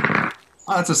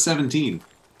 Oh, that's a 17.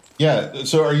 Yeah.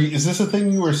 So, is this a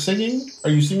thing you were singing? Are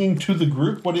you singing to the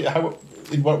group?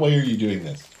 In what way are you doing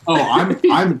this? Oh,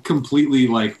 I'm completely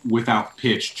like without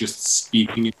pitch, just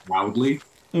speaking it loudly.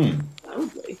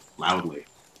 Loudly.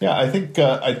 Yeah, I think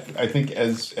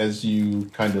as you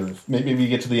kind of maybe you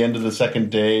get to the end of the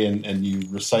second day and you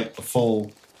recite the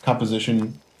full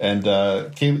composition, and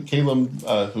Caleb,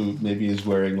 who maybe is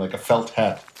wearing like a felt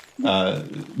hat,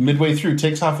 midway through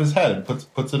takes off his hat and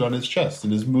puts it on his chest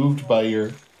and is moved by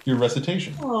your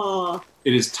recitation. Aww.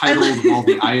 It is titled "While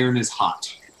the Iron is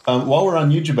Hot." While we're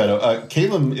on you, Gebetto,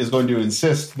 Caleb is going to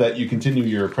insist that you continue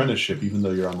your apprenticeship even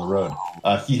though you're on the road.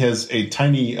 He has a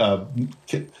tiny, I don't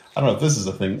know if this is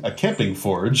a thing, a camping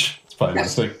forge. It's probably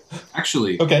this thing.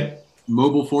 Actually, okay.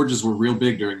 Mobile forges were real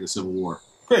big during the Civil War.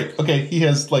 Great. Okay, he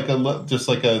has just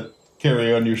like a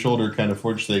carry on your shoulder kind of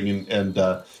forge thing,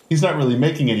 and he's not really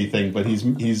making anything, but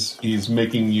he's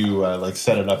making you like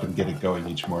set it up and get it going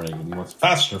each morning, and he wants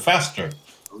faster.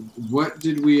 What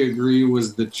did we agree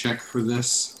was the check for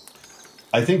this?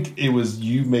 I think it was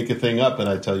you make a thing up and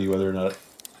I tell you whether or not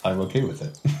I'm okay with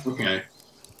it. Okay.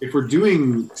 if we're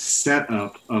doing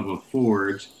setup of a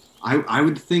forge, I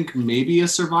would think maybe a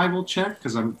survival check,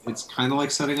 because it's kind of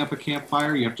like setting up a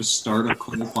campfire. You have to start a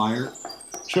coal fire.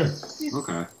 Sure.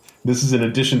 Okay. This is in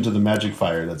addition to the magic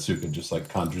fire that Suka just like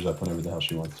conjures up whenever the hell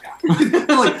she wants.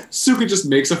 Like Suka just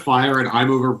makes a fire and I'm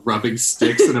over rubbing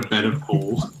sticks in a bed of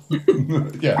coal.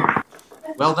 Yeah.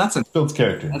 Well, that's builds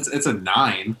character. It's a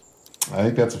 9. I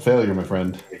think that's a failure, my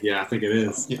friend. Yeah, I think it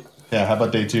is. Yeah. How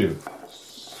about day 2?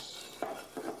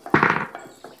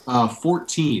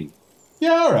 14.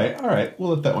 Yeah, all right.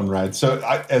 We'll let that one ride. So,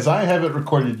 as I have it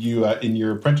recorded, you in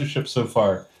your apprenticeship so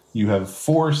far, you have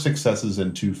 4 successes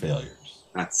and 2 failures.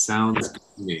 That sounds good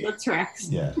to me. That tracks.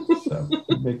 Yeah. So,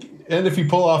 and if you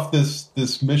pull off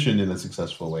this mission in a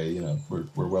successful way,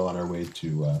 we're well on our way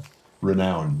to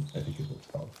renown. I think is what it's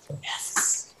called. So.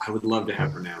 Yes, I would love to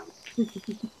have renown.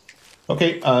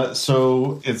 Okay,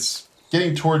 so it's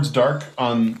getting towards dark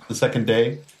on the second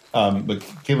day. But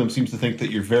Caleb seems to think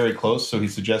that you're very close, so he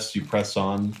suggests you press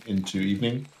on into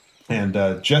evening. And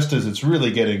just as it's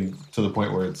really getting to the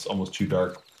point where it's almost too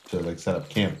dark to set up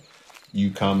camp, you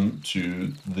come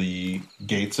to the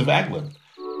gates of Aglin.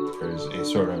 There's a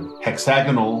sort of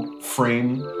hexagonal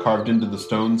frame carved into the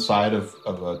stone side of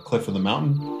a cliff of the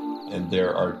mountain, and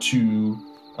there are 2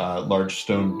 large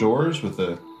stone doors with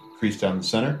a crease down the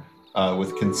center.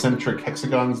 With concentric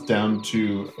hexagons down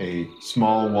to a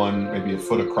small one, maybe a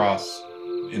foot across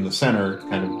in the center,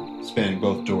 kind of spanning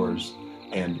both doors.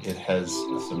 And it has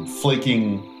some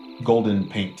flaking golden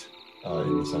paint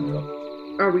in the center of it.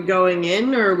 Are we going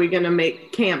in, or are we going to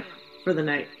make camp for the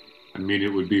night? I mean, it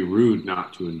would be rude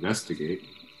not to investigate.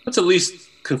 Let's at least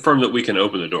confirm that we can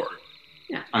open the door.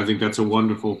 Yeah. I think that's a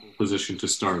wonderful position to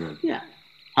start in. Yeah.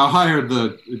 How high are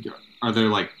there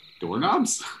like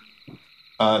doorknobs?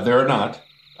 There are not.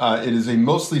 It is a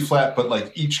mostly flat,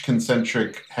 but each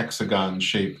concentric hexagon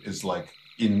shape is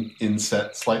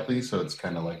inset slightly, so it's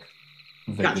kind of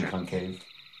vaguely concave.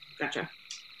 Gotcha.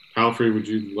 Alfred, would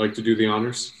you like to do the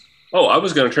honors? Oh, I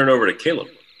was going to turn it over to Caleb.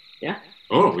 Yeah.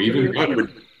 Oh, even better.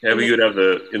 You would have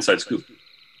the inside scoop.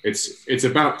 It's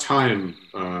about time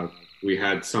we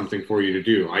had something for you to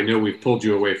do. I know we've pulled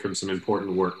you away from some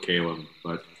important work, Caleb,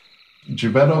 but...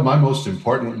 Gebetto, my most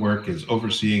important work is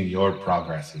overseeing your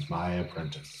progress as my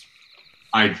apprentice.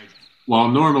 While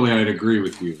normally I'd agree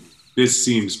with you, this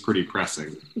seems pretty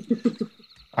pressing.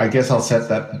 I guess I'll set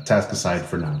that task aside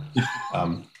for now.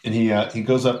 And he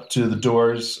goes up to the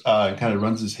doors and kind of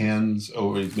runs his hands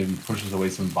over, maybe pushes away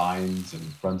some vines and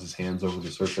runs his hands over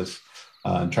the surface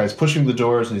and tries pushing the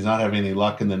doors, and he's not having any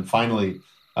luck. And then finally,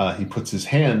 he puts his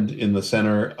hand in the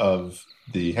center of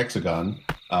the hexagon,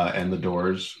 and the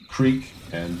doors creak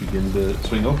and begin to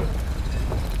swing open.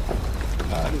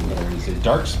 There is a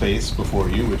dark space before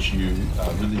you, which you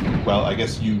I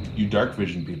guess you dark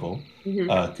vision people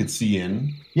could see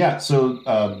in. Yeah, so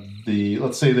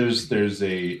let's say there's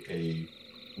a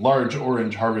large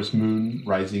orange harvest moon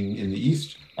rising in the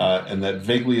east, and that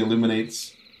vaguely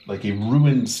illuminates like a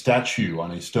ruined statue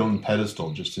on a stone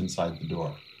pedestal just inside the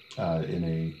door, in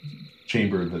a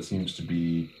chamber that seems to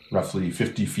be roughly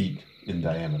 50 feet in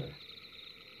diameter.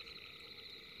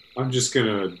 I'm just going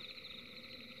to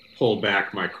pull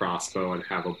back my crossbow and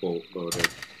have a bolt loaded.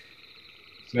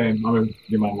 Same. I'm going to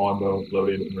get my longbow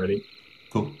loaded and ready.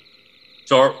 Cool.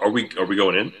 So are we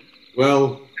going in?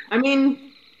 Well, I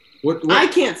mean, what I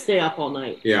can't stay up all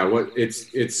night. Yeah,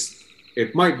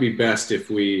 it might be best if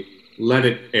we let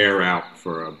it air out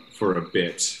for a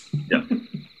bit. Yeah.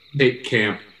 Take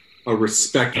camp a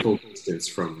respectful distance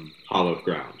from hallowed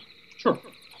ground. Sure.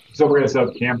 So we're going to set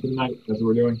up camp tonight? That's what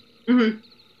we're doing?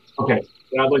 Mm-hmm. Okay.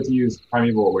 Then I'd like to use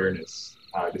primeval awareness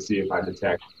to see if I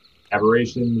detect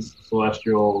aberrations,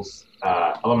 celestials,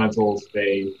 elementals,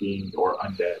 fae, fiends, or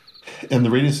undead. And the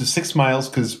radius is 6 miles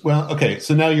because,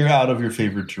 so now you're out of your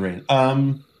favored terrain.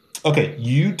 Okay,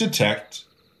 you detect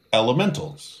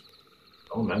elementals.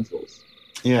 Elementals?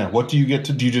 Yeah, what do you get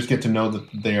to... Do you just get to know that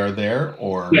they are there,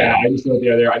 or... Yeah, I just know that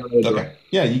they're there. I don't know. Okay.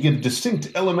 Yeah, you get a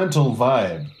distinct elemental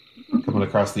vibe coming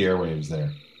across the airwaves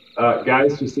there.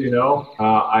 Guys, just so you know,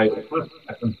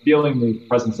 I'm feeling the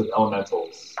presence of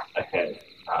elementals ahead.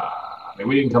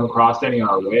 We didn't come across any on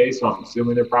our way, so I'm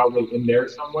assuming they're probably in there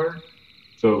somewhere.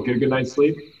 So get a good night's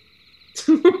sleep.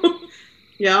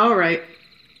 Yeah, all right.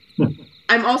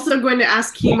 I'm also going to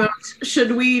ask Hemo,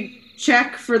 should we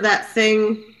check for that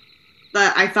thing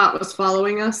that I thought was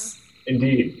following us?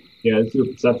 Indeed. Yeah, let's do a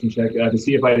perception check to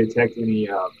see if I detect any...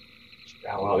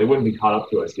 they wouldn't be caught up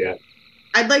to us yet.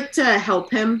 I'd like to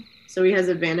help him, so he has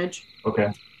advantage.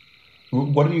 Okay.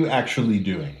 What are you actually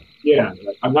doing? Yeah,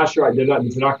 I'm not sure I did that.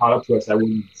 If they're not caught up to us, I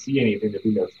wouldn't see anything. There'd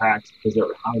be no tracks because they're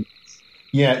behind us.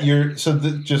 Yeah, just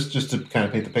to kind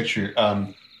of paint the picture.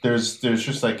 There's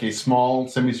just like a small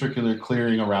semicircular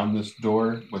clearing around this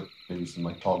door with maybe some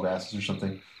like tall grasses or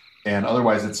something, and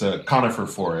otherwise it's a conifer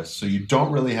forest. So you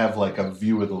don't really have like a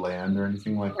view of the land or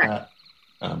anything like that.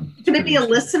 Can it be a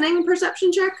listening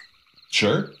perception check?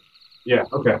 Sure. Yeah.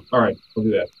 Okay. All right. We'll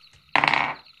do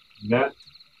that. That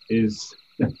is.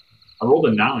 I rolled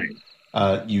a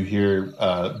 9. You hear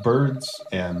birds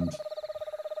and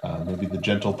maybe the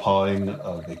gentle pawing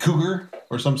of a cougar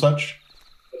or some such.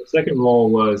 The second roll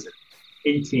was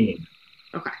 18.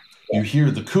 Okay. You hear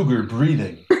the cougar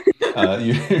breathing. Let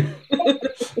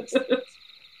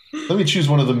me choose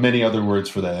one of the many other words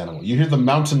for that animal. You hear the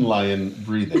mountain lion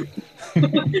breathing.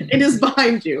 It is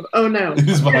behind you. Oh no! It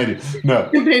is behind you. No,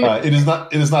 it is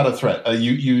not. It is not a threat.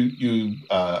 You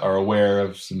are aware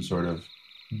of some sort of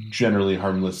generally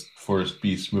harmless forest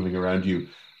beast moving around you.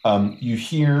 You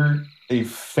hear a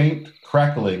faint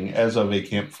crackling as of a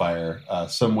campfire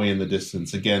some way in the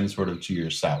distance, again, sort of to your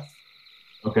south.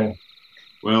 Okay.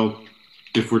 Well,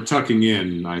 if we're tucking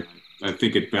in, I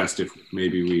think it best if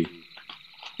maybe we,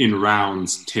 in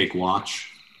rounds, take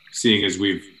watch, seeing as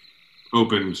we've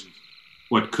opened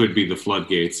what could be the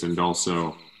floodgates, and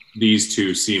also these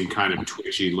two seem kind of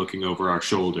twitchy looking over our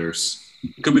shoulders.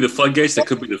 It could be the floodgates. It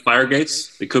could be the fire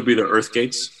gates. It could be the earth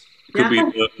gates. It could be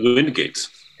the wind gates.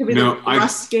 Could be the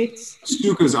rust gates.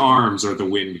 Stuka's arms are the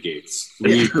wind gates.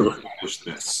 We need to finish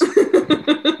this.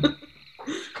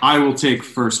 I will take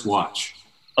first watch.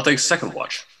 I'll take second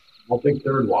watch. I'll take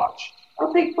third watch.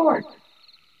 I'll take 4.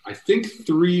 I think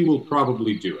 3 will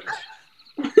probably do it.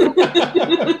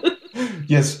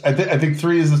 Yes, I think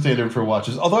 3 is the standard for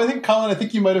watches. Although I think, Colin,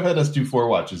 you might have had us do 4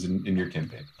 watches in your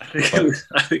campaign. I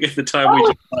think at the time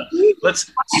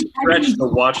let's stretch the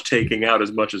watch taking out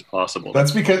as much as possible.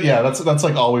 That's because that's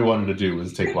like all we wanted to do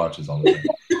was take watches all the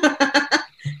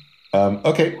time.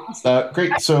 Okay,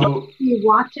 great. So Be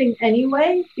watching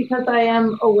anyway because I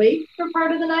am awake for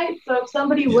part of the night. So if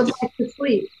somebody would like to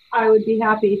sleep, I would be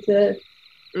happy to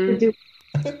do.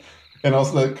 And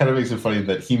also, that kind of makes it funny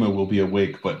that Hema will be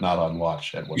awake but not on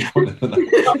watch at one point in the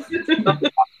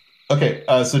night. Okay,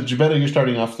 so Gebetto, you're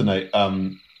starting off the night.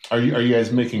 Are you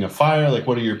guys making a fire? Like,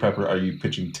 what are your prepper? Are you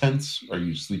pitching tents? Are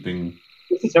you sleeping?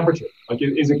 What's the temperature? Like,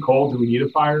 is it cold? Do we need a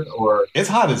fire? Or It's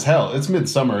hot as hell. It's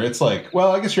midsummer. It's like,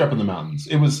 well, I guess you're up in the mountains.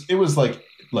 It was like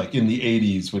in the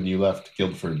 80s when you left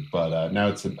Guildford, but now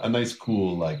it's a nice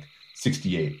cool like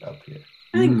 68 up here.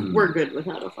 I think we're good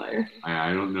without a fire.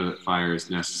 I don't know that fire is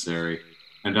necessary,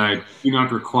 and I do not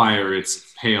require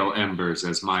its pale embers,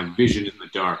 as my vision in the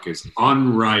dark is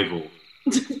unrivaled.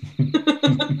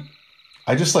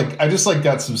 I just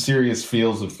got some serious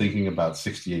feels of thinking about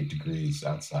 68 degrees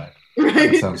outside.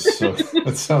 Right.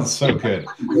 That sounds so good.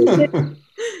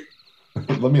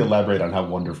 Let me elaborate on how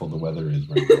wonderful the weather is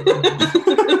right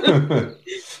now.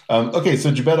 Okay,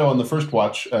 so Gebetto on the first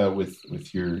watch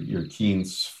with your keen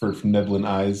Swerf Neblin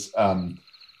eyes,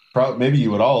 maybe you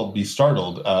would all be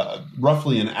startled.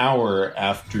 Roughly an hour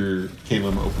after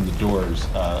Caleb opened the doors,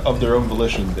 of their own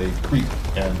volition, they creak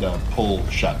and pull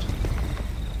shut.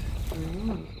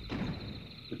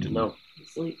 Good to know.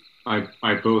 Sleep.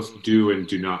 I both do and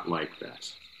do not like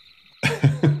that.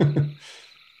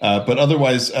 But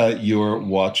otherwise, your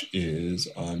watch is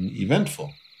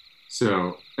uneventful.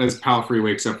 So, as Palfrey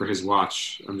wakes up for his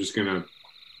watch, I'm just going to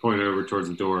point over towards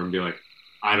the door and be like,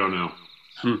 I don't know.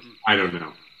 I don't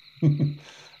know.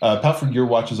 Palfrey, your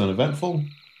watch is uneventful.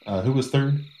 Who was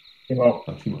third? Hemo.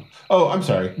 Oh, Hemo. Oh, I'm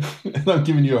sorry. I'm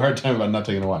giving you a hard time about not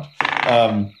taking a watch.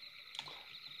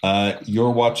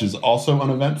 Your watch is also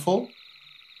uneventful.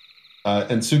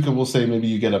 And Suka will say maybe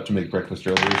you get up to make breakfast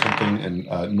early or something,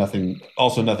 and nothing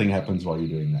happens while you're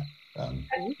doing that.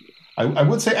 I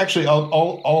would say actually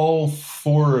all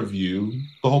 4 of you,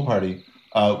 the whole party,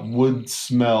 would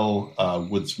smell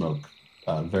wood smoke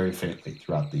very faintly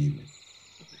throughout the evening.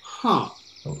 Huh.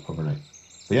 Overnight.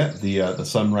 But yeah, the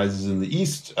sun rises in the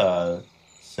east,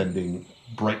 sending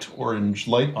bright orange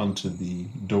light onto the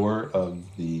door of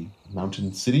the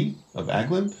mountain city of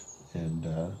Agland,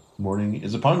 and morning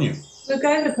is upon you. So,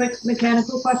 I have a quick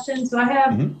mechanical question. So, I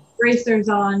have bracers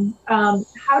on.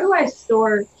 How do I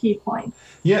store key points?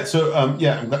 Yeah, so I'm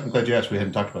glad you asked. We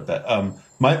hadn't talked about that.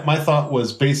 My thought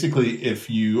was basically if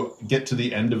you get to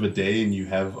the end of a day and you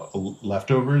have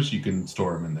leftovers, you can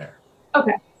store them in there.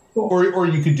 Okay, cool. Or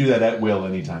you could do that at will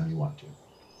anytime you want to.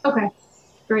 Okay,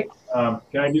 great.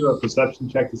 Can I do a perception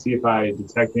check to see if I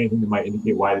detect anything that might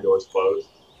indicate why the door is closed?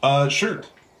 Sure.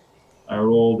 I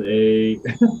rolled a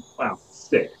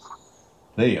 6.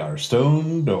 They are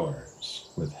stone doors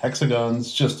with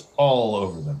hexagons just all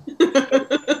over them.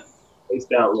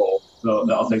 Spaced out roll, so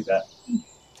I'll take that.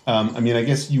 I mean, I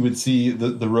guess you would see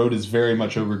the road is very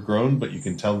much overgrown, but you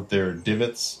can tell that there are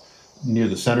divots near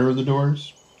the center of the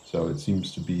doors. So it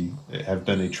seems to have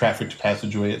been a trafficked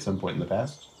passageway at some point in the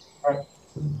past. All right.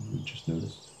 So we just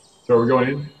noticed. So are we going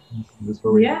in? This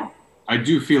where we Yeah. I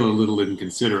do feel a little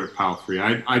inconsiderate, Palfrey.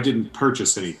 I didn't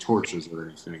purchase any torches or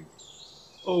anything.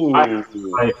 Oh, I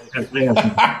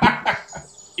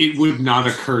It would not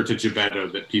occur to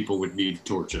Gebetto that people would need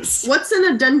torches. What's in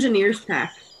a Dungeoneer's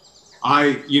pack?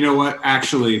 You know what?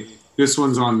 Actually, this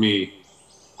one's on me.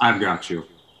 I've got you.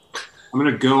 I'm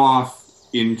going to go off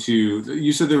into...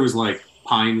 You said there was, like,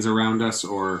 pines around us,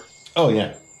 or... Oh,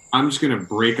 yeah. I'm just going to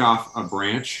break off a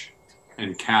branch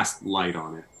and cast light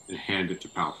on it and hand it to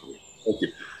Palfrey. thank you.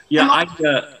 Yeah,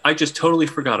 I just totally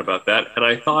forgot about that, and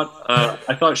I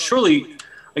thought surely,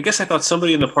 I guess I thought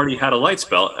somebody in the party had a light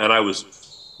spell, and I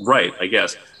was right, I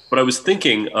guess. But I was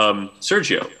thinking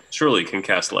Sergio surely can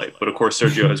cast light, but of course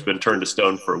Sergio has been turned to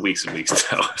stone for weeks and weeks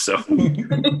now. So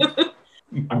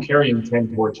I'm carrying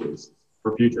 10 torches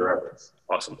for future reference.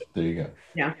 awesome. There you go.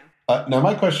 Yeah. Now,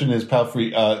 my question is,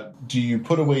 Palfrey, do you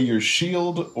put away your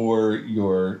shield or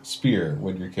your spear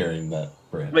when you're carrying that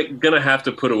branch? I'm going to have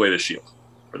to put away the shield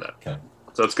for that. Okay.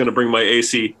 So it's going to bring my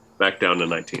AC back down to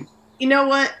 19. You know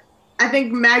what? I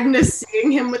think Magnus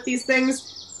seeing him with these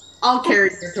things, I'll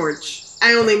carry your torch.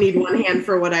 I only need one hand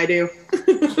for what I do.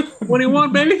 What do you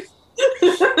want, baby?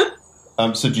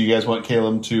 So do you guys want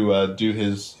Caleb to do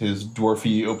his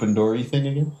dwarfy open doory thing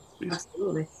again?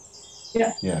 Absolutely.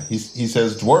 Yeah, he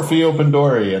says dwarfy open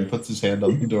doory and puts his hand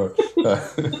on the door.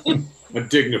 A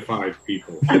dignified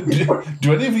people.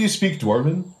 Do any of you speak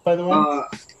Dwarven, by the way?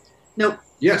 Nope.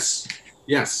 Yes.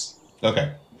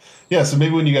 Okay. Yeah, so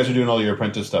maybe when you guys are doing all your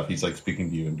apprentice stuff, he's like speaking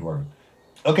to you in Dwarven.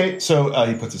 Okay, so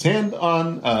he puts his hand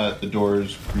on the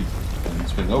doors, creak and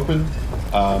swing open,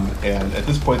 and at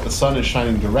this point the sun is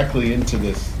shining directly into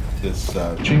this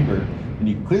chamber, and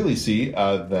you can clearly see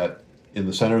that in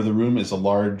the center of the room is a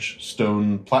large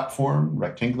stone platform,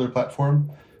 rectangular platform,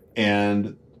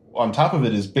 and on top of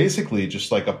it is basically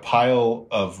just like a pile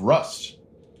of rust.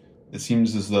 It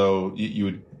seems as though you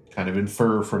would kind of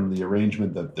infer from the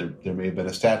arrangement that there may have been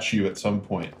a statue at some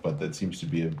point, but that seems to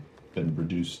have been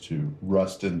reduced to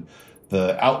rust. And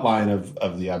the outline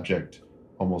of the object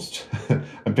almost,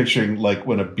 I'm picturing like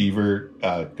when a beaver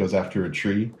goes after a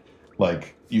tree,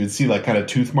 like you would see like kind of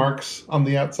tooth marks on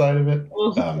the outside of it.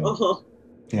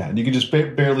 Yeah, and you can just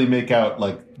barely make out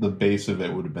like the base of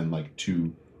it would have been like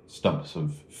 2 stumps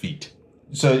of feet.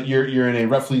 So you're in a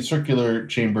roughly circular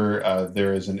chamber.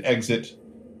 There is an exit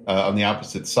on the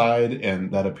opposite side,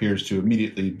 and that appears to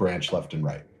immediately branch left and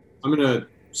right. I'm going to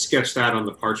sketch that on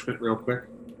the parchment real quick.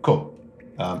 Cool.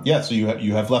 Yeah, so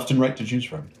you have left and right to choose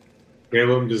from.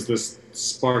 Caleb, does this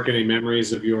spark any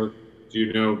memories of your... Do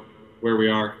you know where we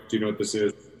are? Do you know what this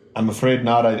is? I'm afraid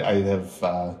not. I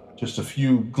have just a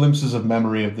few glimpses of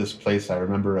memory of this place. I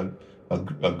remember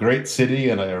a great city,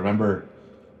 and I remember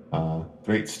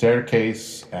great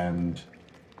staircase and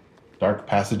dark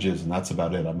passages, and that's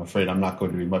about it. I'm afraid I'm not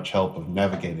going to be much help of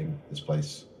navigating this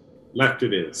place. Left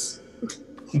it is.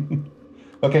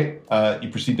 Okay, you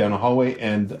proceed down a hallway,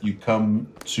 and you come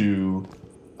to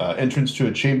entrance to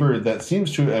a chamber that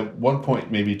seems to, at one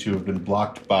point, maybe to have been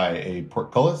blocked by a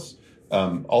portcullis.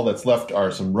 All that's left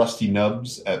are some rusty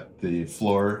nubs at the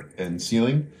floor and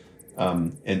ceiling.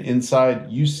 And inside,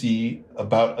 you see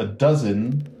about a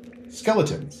dozen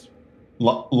skeletons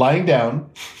lying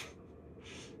down.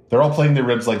 They're all playing their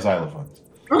ribs like xylophones.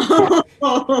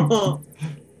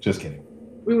 Just kidding.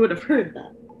 We would have heard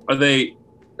that. Are they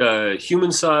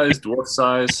human size, dwarf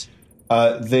size?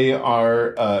 They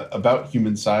are about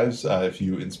human size. If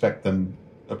you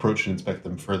approach and inspect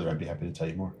them further, I'd be happy to tell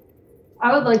you more.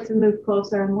 I would like to move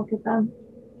closer and look at them.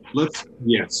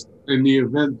 Yes. In the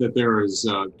event that there is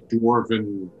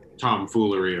dwarven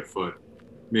tomfoolery afoot,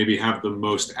 maybe have the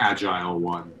most agile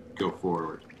one go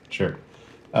forward. Sure.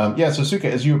 So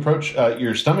Suka, as you approach,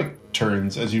 your stomach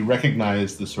turns as you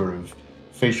recognize the sort of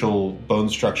facial bone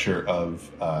structure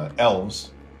of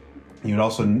elves. You would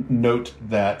also note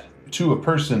that to a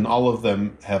person, all of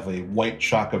them have a white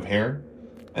shock of hair,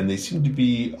 and they seem to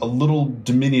be a little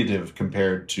diminutive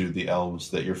compared to the elves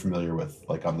that you're familiar with,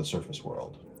 like on the surface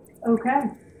world. Okay.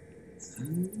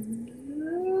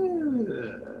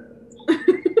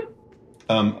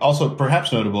 Also,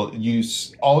 perhaps notable,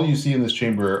 all you see in this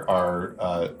chamber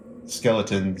are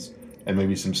skeletons and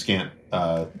maybe some scant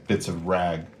bits of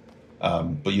rag,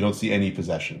 but you don't see any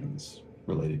possessions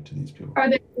related to these people. Are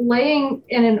they laying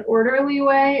in an orderly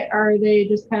way, or are they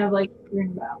just kind of like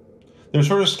strewn about? They're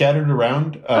sort of scattered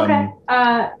around. Okay.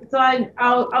 So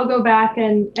I'll go back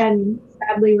and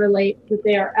sadly relate that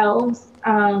they are elves.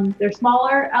 They're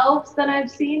smaller elves than I've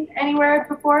seen anywhere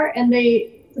before, and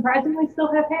they surprisingly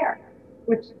still have hair,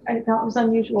 which I thought was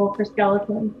unusual for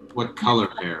skeletons. What color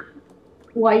hair?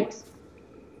 White.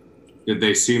 Did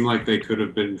they seem like they could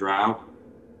have been drow?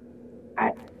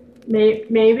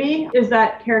 Maybe. Is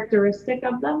that characteristic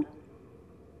of them?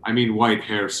 I mean, white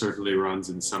hair certainly runs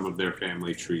in some of their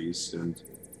family trees, and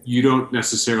you don't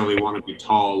necessarily want to be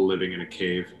tall living in a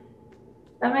cave.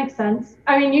 That makes sense.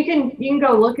 I mean, you can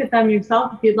go look at them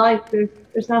yourself if you'd like.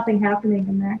 There's nothing happening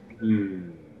in there.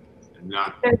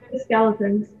 They're just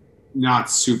skeletons. Not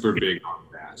super big on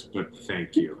that, but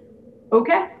thank you.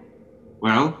 Okay.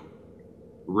 Well,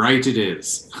 right it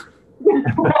is.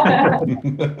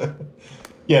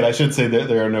 Yeah, and I should say that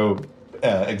there are no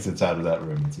exits out of that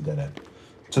room. It's a dead end.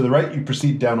 To the right, you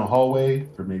proceed down a hallway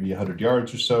for maybe 100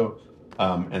 yards or so,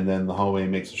 and then the hallway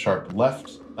makes a sharp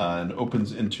left and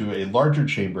opens into a larger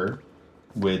chamber,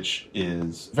 which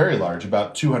is very large,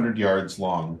 about 200 yards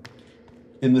long.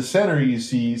 In the center, you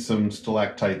see some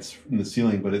stalactites in the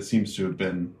ceiling, but it seems to have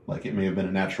been, like it may have been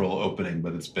a natural opening,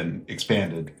 but it's been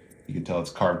expanded. You can tell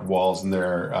it's carved walls, and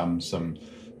there are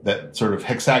that sort of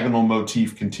hexagonal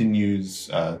motif continues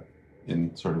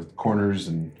in sort of corners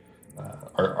and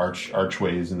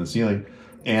archways in the ceiling.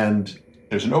 And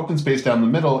there's an open space down the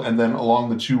middle, and then along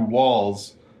the two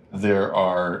walls, there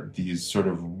are these sort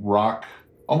of rock,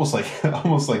 almost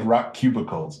like rock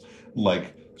cubicles,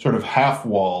 like sort of half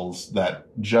walls that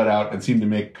jut out and seem to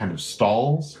make kind of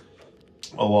stalls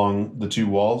along the two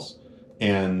walls.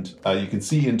 And you can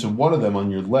see into one of them on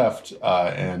your left,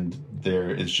 and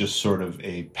there is just sort of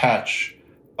a patch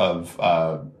of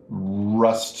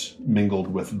rust mingled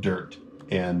with dirt.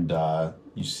 And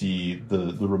you see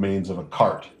the remains of a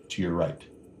cart to your right.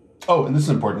 Oh, and this is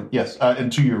important. Yes,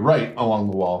 and to your right along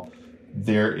the wall,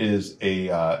 there is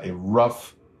a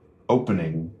rough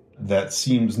opening that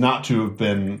seems not to have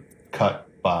been cut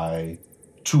by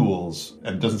tools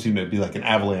and doesn't seem to be like an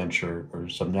avalanche or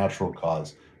some natural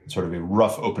cause. It's sort of a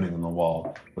rough opening in the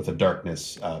wall with a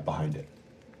darkness behind it.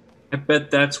 I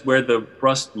bet that's where the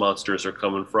rust monsters are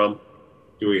coming from.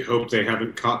 Do we hope they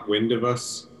haven't caught wind of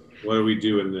us? What do we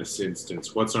do in this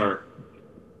instance?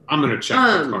 I'm going to check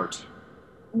the cart.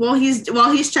 While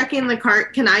he's checking the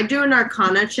cart, can I do an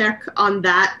Arcana check on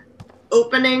that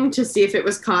opening to see if it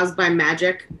was caused by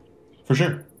magic? For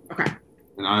sure. Okay.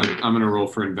 And I'm going to roll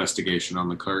for investigation on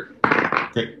the cart.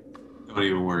 Great. Don't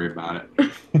even worry about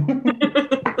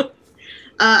it.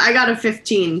 I got a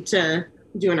 15 to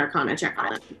do an Arcana check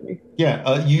on it.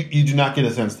 Yeah, you do not get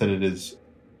a sense that it is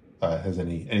has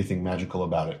anything magical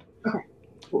about it. Okay.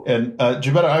 Cool. And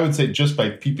Gebetta, I would say just by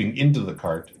peeping into the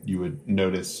cart, you would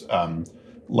notice, I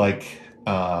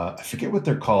forget what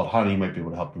they're called. Hani, you might be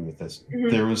able to help me with this. Mm-hmm.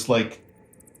 There was I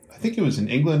think it was in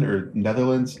England or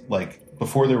Netherlands,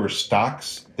 before there were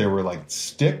stocks, there were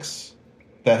sticks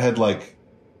that had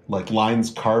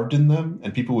lines carved in them,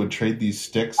 and people would trade these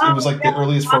sticks. It was the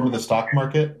earliest form of the stock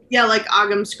market. Yeah, like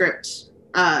Ogham script.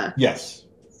 Yes.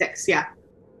 Sticks, yeah.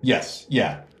 Yes,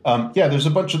 yeah. There's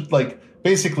a bunch of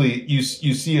basically you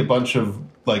see a bunch of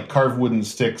carved wooden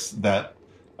sticks that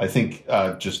I think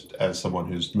just as someone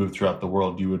who's moved throughout the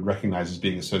world, you would recognize as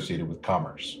being associated with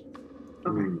commerce.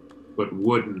 Okay. But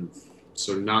wooden,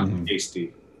 so not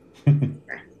tasty.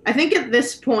 I think at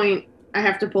this point, I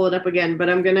have to pull it up again, but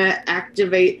I'm going to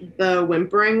activate the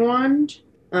Whimpering Wand.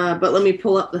 But let me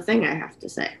pull up the thing I have to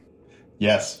say.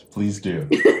 Yes, please do.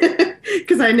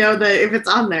 Because I know that if it's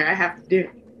on there, I have to do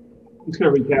it. I'm just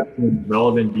going to recap some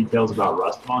relevant details about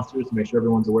rust monsters to make sure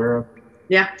everyone's aware of.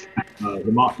 Yeah.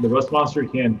 The rust monster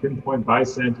can pinpoint by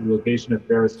scent the location of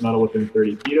ferrous metal within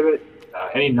 30 feet of it.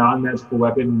 Any non-magical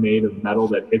weapon made of metal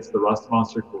that hits the rust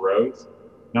monster corrodes.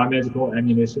 Non-magical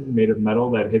ammunition made of metal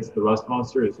that hits the rust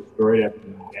monster is destroyed after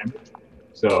doing damage.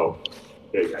 So,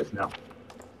 there you guys know.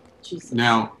 Jesus.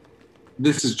 Now,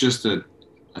 this is just a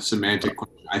semantic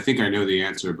question. I think I know the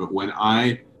answer, but when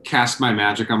I cast my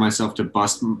magic on myself to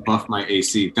buff my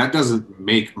AC, that doesn't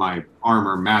make my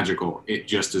armor magical. It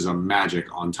just is a magic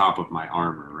on top of my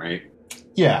armor, right?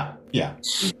 Yeah. Yep.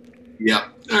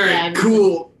 All right,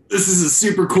 cool. This is a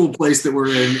super cool place that we're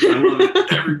in. I love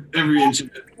it. Every inch of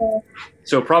it.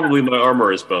 So probably my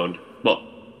armor is boned. Well,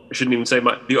 I shouldn't even say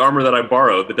the armor that I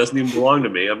borrowed that doesn't even belong to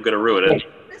me. I'm going to ruin it.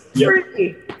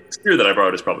 The spear that I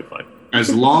borrowed is probably fine.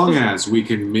 As long as we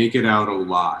can make it out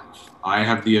alive, I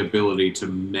have the ability to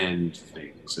mend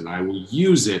things, and I will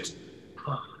use it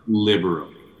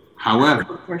liberally.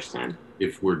 However, first time.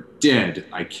 If we're dead,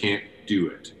 I can't do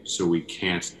it, so we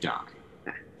can't die.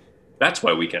 That's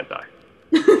why we can't die.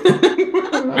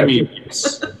 I mean,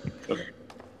 yes. Okay.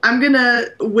 I'm gonna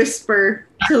whisper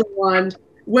to the wand,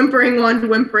 whimpering wand,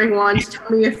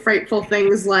 tell me if frightful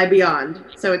things lie beyond.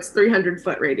 So it's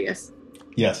 300-foot radius.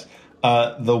 Yes.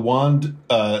 The wand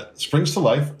springs to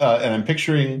life, and I'm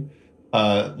picturing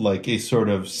like a sort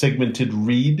of segmented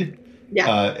reed.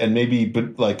 Yeah. And maybe,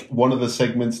 but like one of the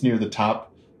segments near the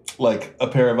top, like a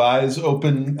pair of eyes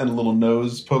open and a little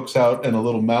nose pokes out and a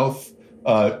little mouth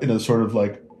in a sort of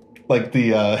like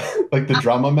the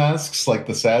drama masks, like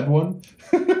the sad one.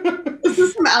 This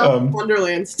is some Alice in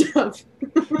Wonderland stuff.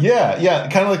 Yeah,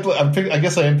 kind of like I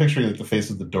guess I am picturing like the face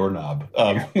of the doorknob,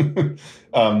 and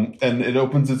it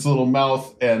opens its little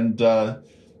mouth, and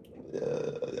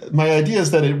my idea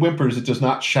is that it whimpers. It does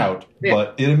not shout,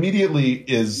 but it immediately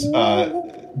is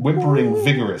whimpering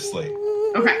vigorously.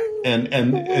 Okay, and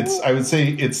it's I would say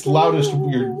its loudest.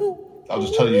 I'll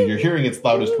just tell you, you're hearing its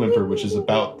loudest whimper, which is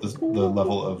about the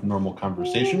level of normal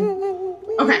conversation.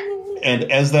 Okay. And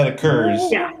as that occurs,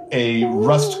 a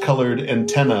rust-colored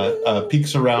antenna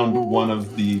peeks around one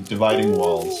of the dividing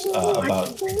walls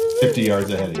about 50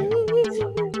 yards ahead of you.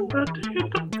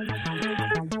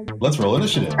 Let's roll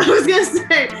initiative. I was going to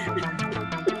say,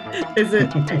 is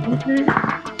it...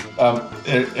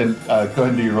 and go ahead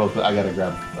and do your rolls, but I got to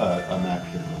grab a map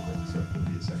here real quick, so it'll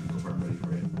be a second before I'm ready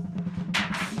for it.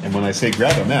 And when I say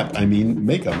grab a map, I mean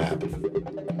make a map.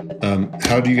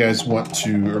 How do you guys want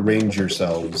to arrange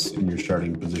yourselves in your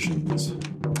starting positions?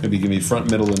 Maybe give me front,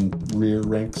 middle, and rear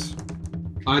ranks.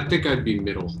 I think I'd be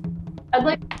middle. I'd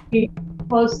like to be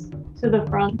close to the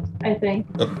front, I think.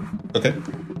 Oh, okay.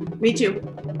 Me too.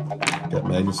 Got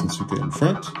Magnus and Suka in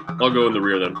front. I'll go in the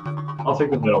rear then. I'll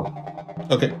take the middle.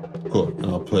 Okay, cool. And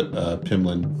I'll put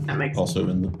Pimlin also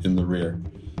in the rear.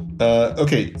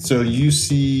 Okay, so you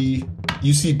see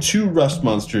two rust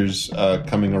monsters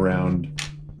coming around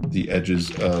the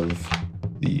edges of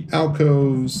the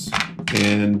alcoves,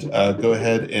 and go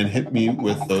ahead and hit me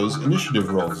with those initiative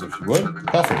rolls, if you would.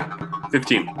 Coffee.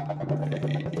 15. Right.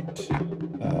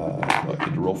 I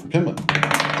need to roll for Pimlin.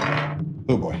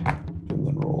 Oh boy.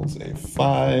 Pimlin rolls a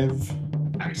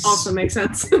 5. Nice. Also makes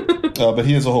sense. But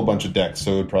he has a whole bunch of decks,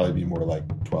 so it would probably be more like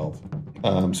 12.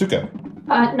 Suka.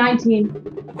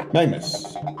 19.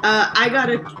 Magnus.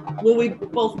 We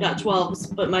both got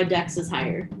 12s, but my dex is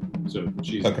higher. So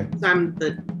she's Okay. So I'm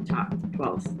the top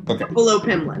 12. Okay. Below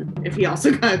Pimlin, if he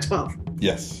also got a 12.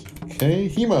 Yes. Okay,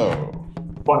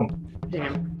 Hemo. 20.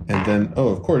 Damn. And then,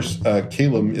 of course,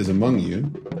 Caleb is among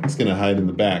you. He's going to hide in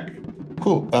the back.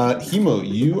 Cool. Hemo,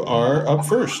 you are up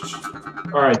first.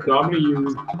 All right, so I'm going to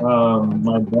use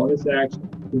my bonus action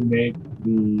to make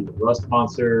the rust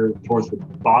monster towards the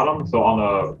bottom, so on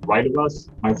the right of us,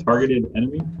 my targeted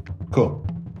enemy. Cool.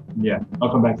 Yeah, I'll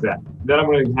come back to that. Then I'm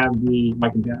going to have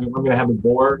I'm going to have the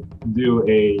boar do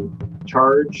a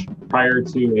charge prior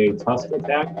to a tusk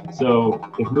attack. So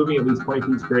if moving at least 20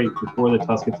 feet straight before the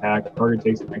tusk attack, target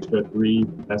takes an extra 3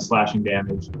 that's slashing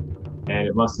damage, and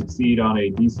it must succeed on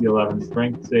a DC 11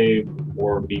 strength save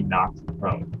or be knocked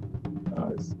prone.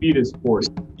 Speed is 40.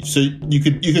 So you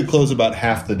could close about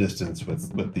half the distance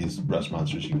with these rust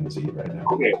monsters you can see right now.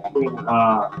 Okay, I'm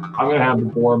going to have the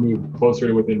boar move closer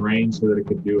to within range so that it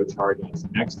could do a charge on its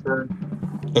next turn.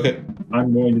 Okay.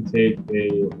 I'm going to take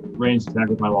a ranged attack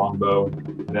with my longbow.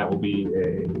 That will be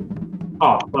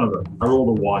I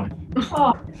rolled a 1.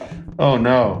 Oh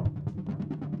no.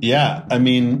 Yeah, I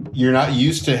mean, you're not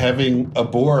used to having a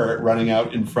boar running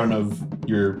out in front of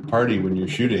your party when you're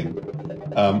shooting.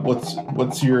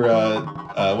 What's your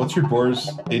boar's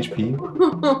HP?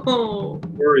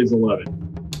 Boar is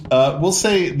 11. We'll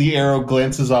say the arrow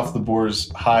glances off the boar's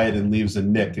hide and leaves a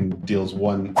nick and deals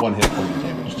one hit point of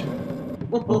damage to it.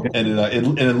 Okay.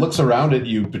 And it looks around at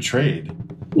you, betrayed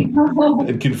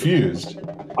and confused.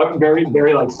 I'm very,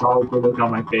 very sorrowful look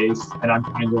on my face, and I'm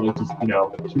trying to just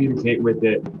communicate with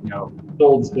it.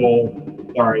 Old soul.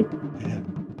 Sorry.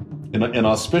 An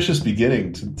auspicious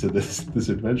beginning to this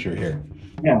adventure here.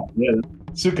 Yeah.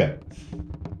 Suka.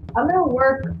 I'm going to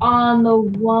work on the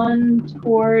one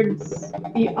towards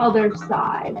the other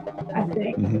side, I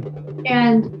think. Mm-hmm.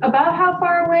 And about how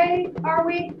far away are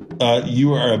we?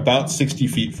 You are about 60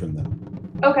 feet from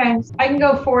them. Okay, so I can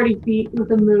go 40 feet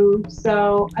with a move,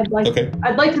 so I'd like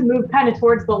to move kind of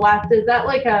towards the left. Is that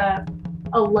like a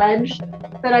ledge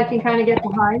that I can kind of get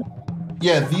behind?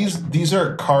 Yeah, these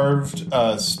are carved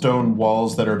stone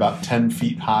walls that are about 10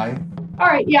 feet high. All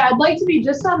right, yeah, I'd like to be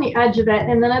just on the edge of it,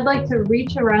 and then I'd like to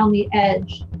reach around the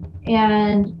edge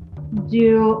and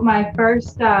do my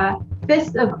first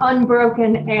Fist of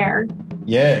Unbroken Air.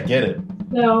 Yeah, get it.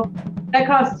 So that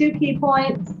costs 2 key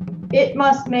points. It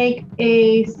must make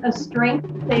a strength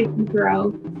saving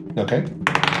throw. Okay.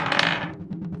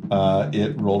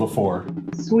 It rolled a 4.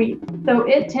 Sweet. So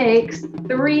it takes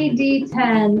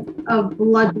 3d10 of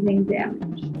bludgeoning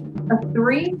damage. A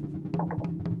 3,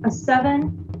 a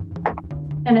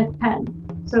 7, and a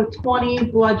 10. So 20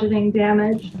 bludgeoning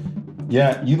damage.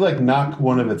 Yeah, you like knock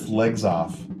one of its legs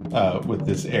off with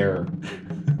this air.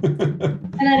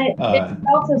 And then it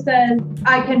also says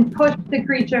I can push the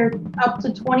creature up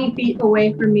to 20 feet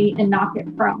away from me and knock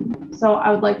it prone. So I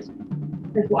would like to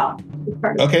as well.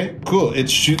 Okay, cool. It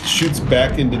shoots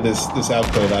back into this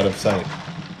alcove out of sight,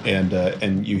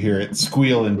 and you hear it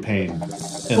squeal in pain, and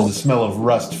the smell of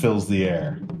rust fills the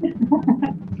air.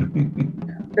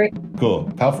 Great.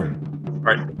 Cool. Palfrey. All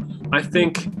right. I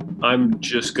think I'm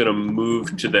just going to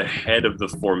move to the head of the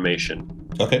formation.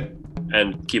 Okay.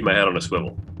 And keep my head on a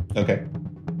swivel. Okay.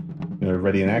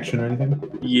 Ready in action or anything?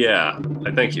 Yeah.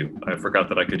 Thank you. I forgot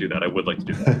that I could do that. I would like to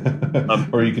do that.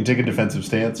 Or you can take a defensive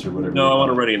stance or whatever. No, I want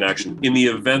to ready in action. In the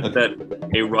event that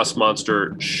a rust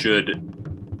monster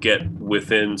should get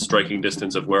within striking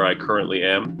distance of where I currently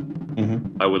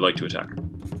am, I would like to attack.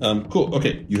 Cool.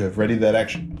 Okay. You have ready that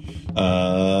action.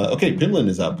 Okay. Pimlin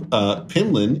is up.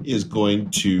 Pimlin is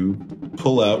going to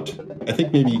pull out. I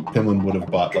think maybe Pimlin would have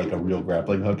bought like a real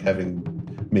grappling hook, having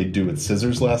made do with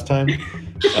scissors last time.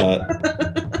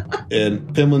 And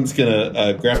Pimlin's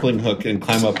gonna grappling hook and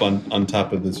climb up on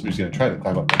top of this. He's gonna try to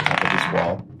climb up on top of this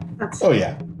wall. Oh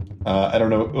yeah. I don't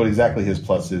know what exactly his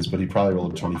plus is, but he probably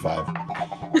rolled a 25.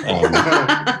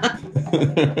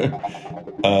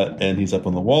 And he's up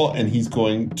on the wall, and he's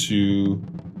going to.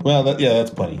 Well,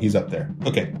 that's plenty. He's up there.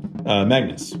 Okay,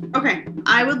 Magnus. Okay,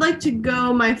 I would like to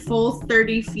go my full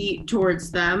 30 feet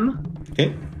towards them.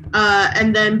 Okay.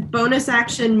 And then bonus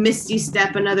action, Misty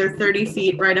Step, another 30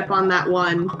 feet right up on that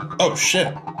one. Oh,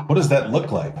 shit. What does that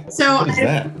look like? So what is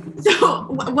that? So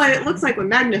what it looks like when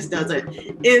Magnus does it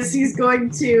is he's going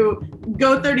to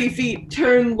go 30 feet,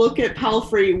 turn, look at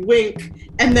Palfrey, wink,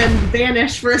 and then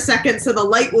vanish for a second so the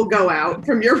light will go out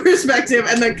from your perspective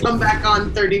and then come back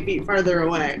on 30 feet farther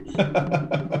away.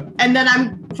 And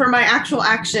then for my actual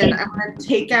action, I'm going to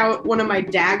take out one of my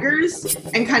daggers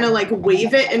and kind of like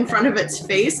wave it in front of its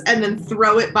face and then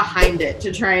throw it behind it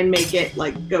to try and make it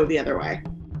like go the other way.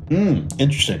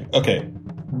 Interesting. Okay.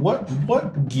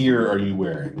 What gear are you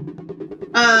wearing?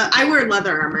 I wear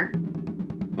leather armor.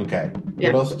 Okay.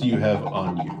 Yeah. What else do you have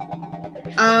on you?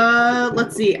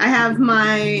 Let's see. I have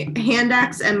my hand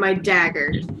axe and my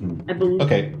dagger. I believe.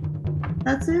 Okay.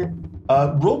 That's it.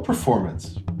 Roll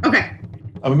performance. Okay.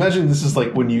 I'm imagining this is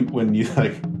like when you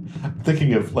like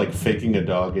thinking of like faking a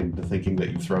dog into thinking that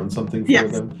you've thrown something for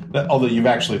them. Although you've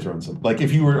actually thrown something. Like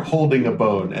if you were holding a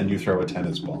bone and you throw a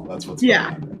tennis ball, that's what's going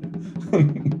on.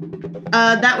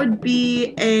 That would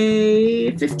be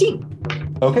a 15.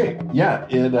 Okay, yeah,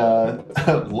 it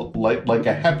like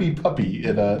a happy puppy,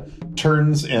 it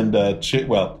turns and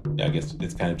well, I guess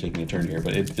it's kind of taking a turn here,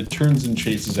 but it turns and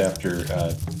chases after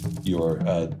your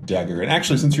dagger. And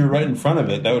actually, since you were right in front of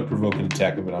it, that would provoke an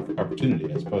attack of an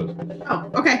opportunity, I suppose.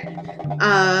 Oh, okay.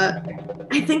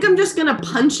 I think I'm just gonna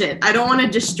punch it. I don't want to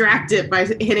distract it by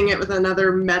hitting it with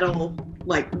another metal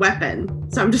like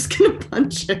weapon, so I'm just gonna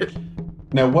punch it.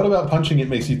 Now, what about punching it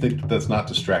makes you think that's not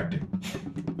distracting?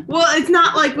 Well, it's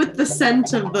not like with the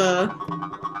scent of the...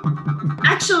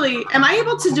 Actually, am I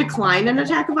able to decline an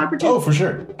attack of opportunity? Oh, for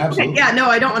sure. Absolutely. Okay, yeah, no,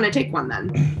 I don't want to take one then,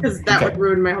 because that would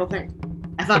ruin my whole thing.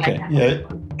 I thought I had. Yeah,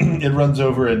 it runs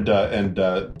over and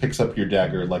picks up your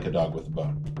dagger like a dog with a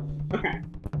bone. Okay.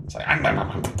 It's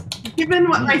like... Given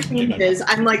what my theme is,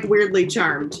 I'm like weirdly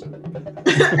charmed.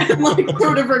 I'm like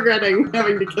sort of regretting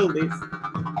having to kill these.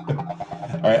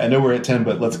 All right, I know we're at 10,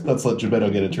 but let's let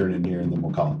Gebetto get a turn in here, and then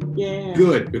we'll call it. Yeah.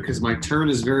 Good, because my turn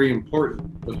is very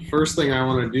important. The first thing I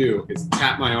want to do is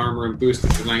tap my armor and boost it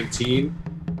to 19,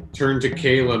 turn to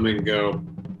Caleb and go,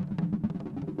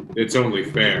 "It's only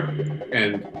fair,"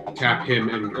 and tap him,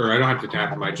 or I don't have to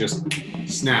tap him, I just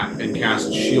snap and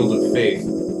cast Shield of Faith,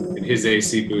 and his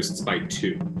AC boosts by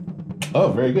 2.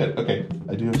 Oh, very good. Okay,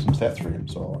 I do have some stats for him,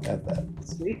 so I'll add that.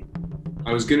 Sweet.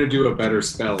 I was going to do a better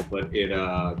spell, but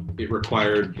it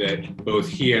required that both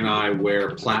he and I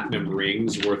wear platinum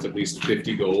rings worth at least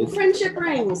 50 gold. Friendship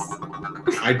rings.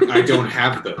 I don't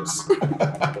have those.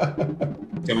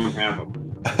 Don't have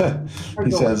them. He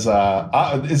says,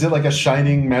 is it like a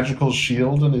shining magical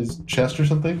shield on his chest or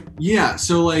something? Yeah,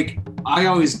 so like I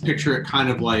always picture it kind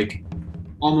of like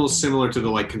almost similar to the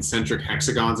like concentric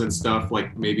hexagons and stuff,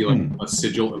 like maybe like a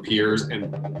sigil appears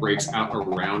and breaks out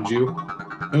around you.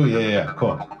 Oh, yeah,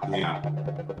 cool. Yeah.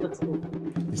 That's cool.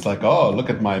 He's like, oh, look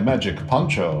at my magic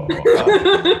poncho.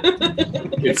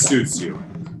 It suits you.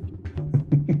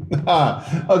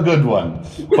 A good one.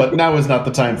 But now is not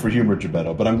the time for humor,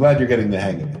 Gebetto, but I'm glad you're getting the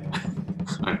hang of it.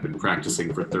 I've been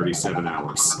practicing for 37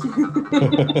 hours.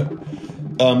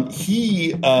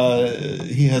 He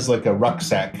has like a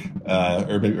rucksack,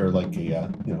 or like a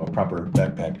a proper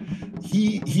backpack.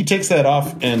 He takes that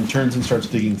off and turns and starts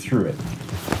digging through it.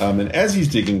 And as he's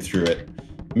digging through it,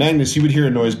 Magnus, you would hear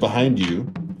a noise behind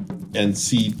you and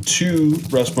see two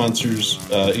rust monsters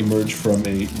emerge from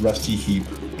a rusty heap.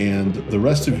 And the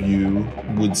rest of you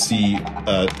would see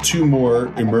two more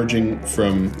emerging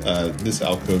from this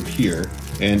alcove here,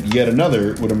 and yet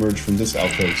another would emerge from this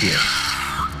alcove here.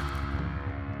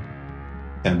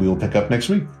 And we will pick up next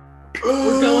week.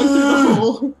 We're going through the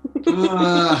hole.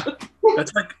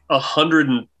 That's like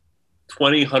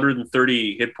 120,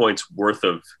 130 hit points worth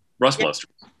of rust monsters,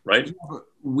 right?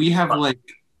 We have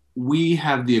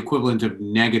the equivalent of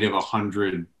negative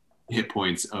 100 hit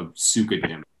points of Suka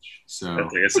damage. So I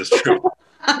guess it's true.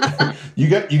 You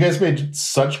guys made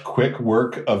such quick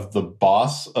work of the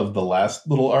boss of the last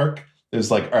little arc. It was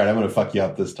like, all right, I'm going to fuck you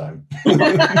up this time.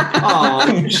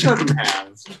 Oh, you shouldn't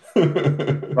have.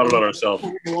 Brought it on ourselves.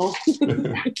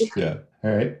 Yeah.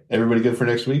 All right. Everybody good for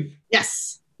next week?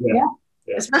 Yes. Yeah.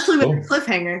 Especially with Cool. the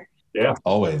cliffhanger. Yeah.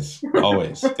 Always.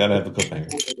 Gotta have the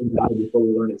cliffhanger. Before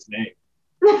we learn its name.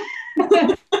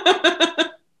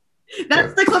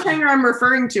 That's the cliffhanger I'm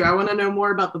referring to. I want to know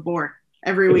more about the boar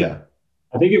every week. Yeah.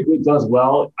 I think if it does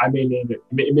well, I may name it.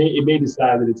 It may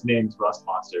decide that its name's Rust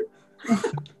Monster.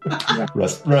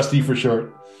 Rusty for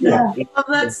short. Yeah. I love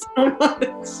that so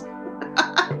much.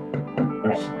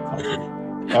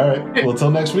 All right. Well,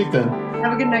 until next week then.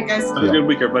 Have a good night, guys. Have a good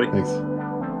week, everybody. Thanks.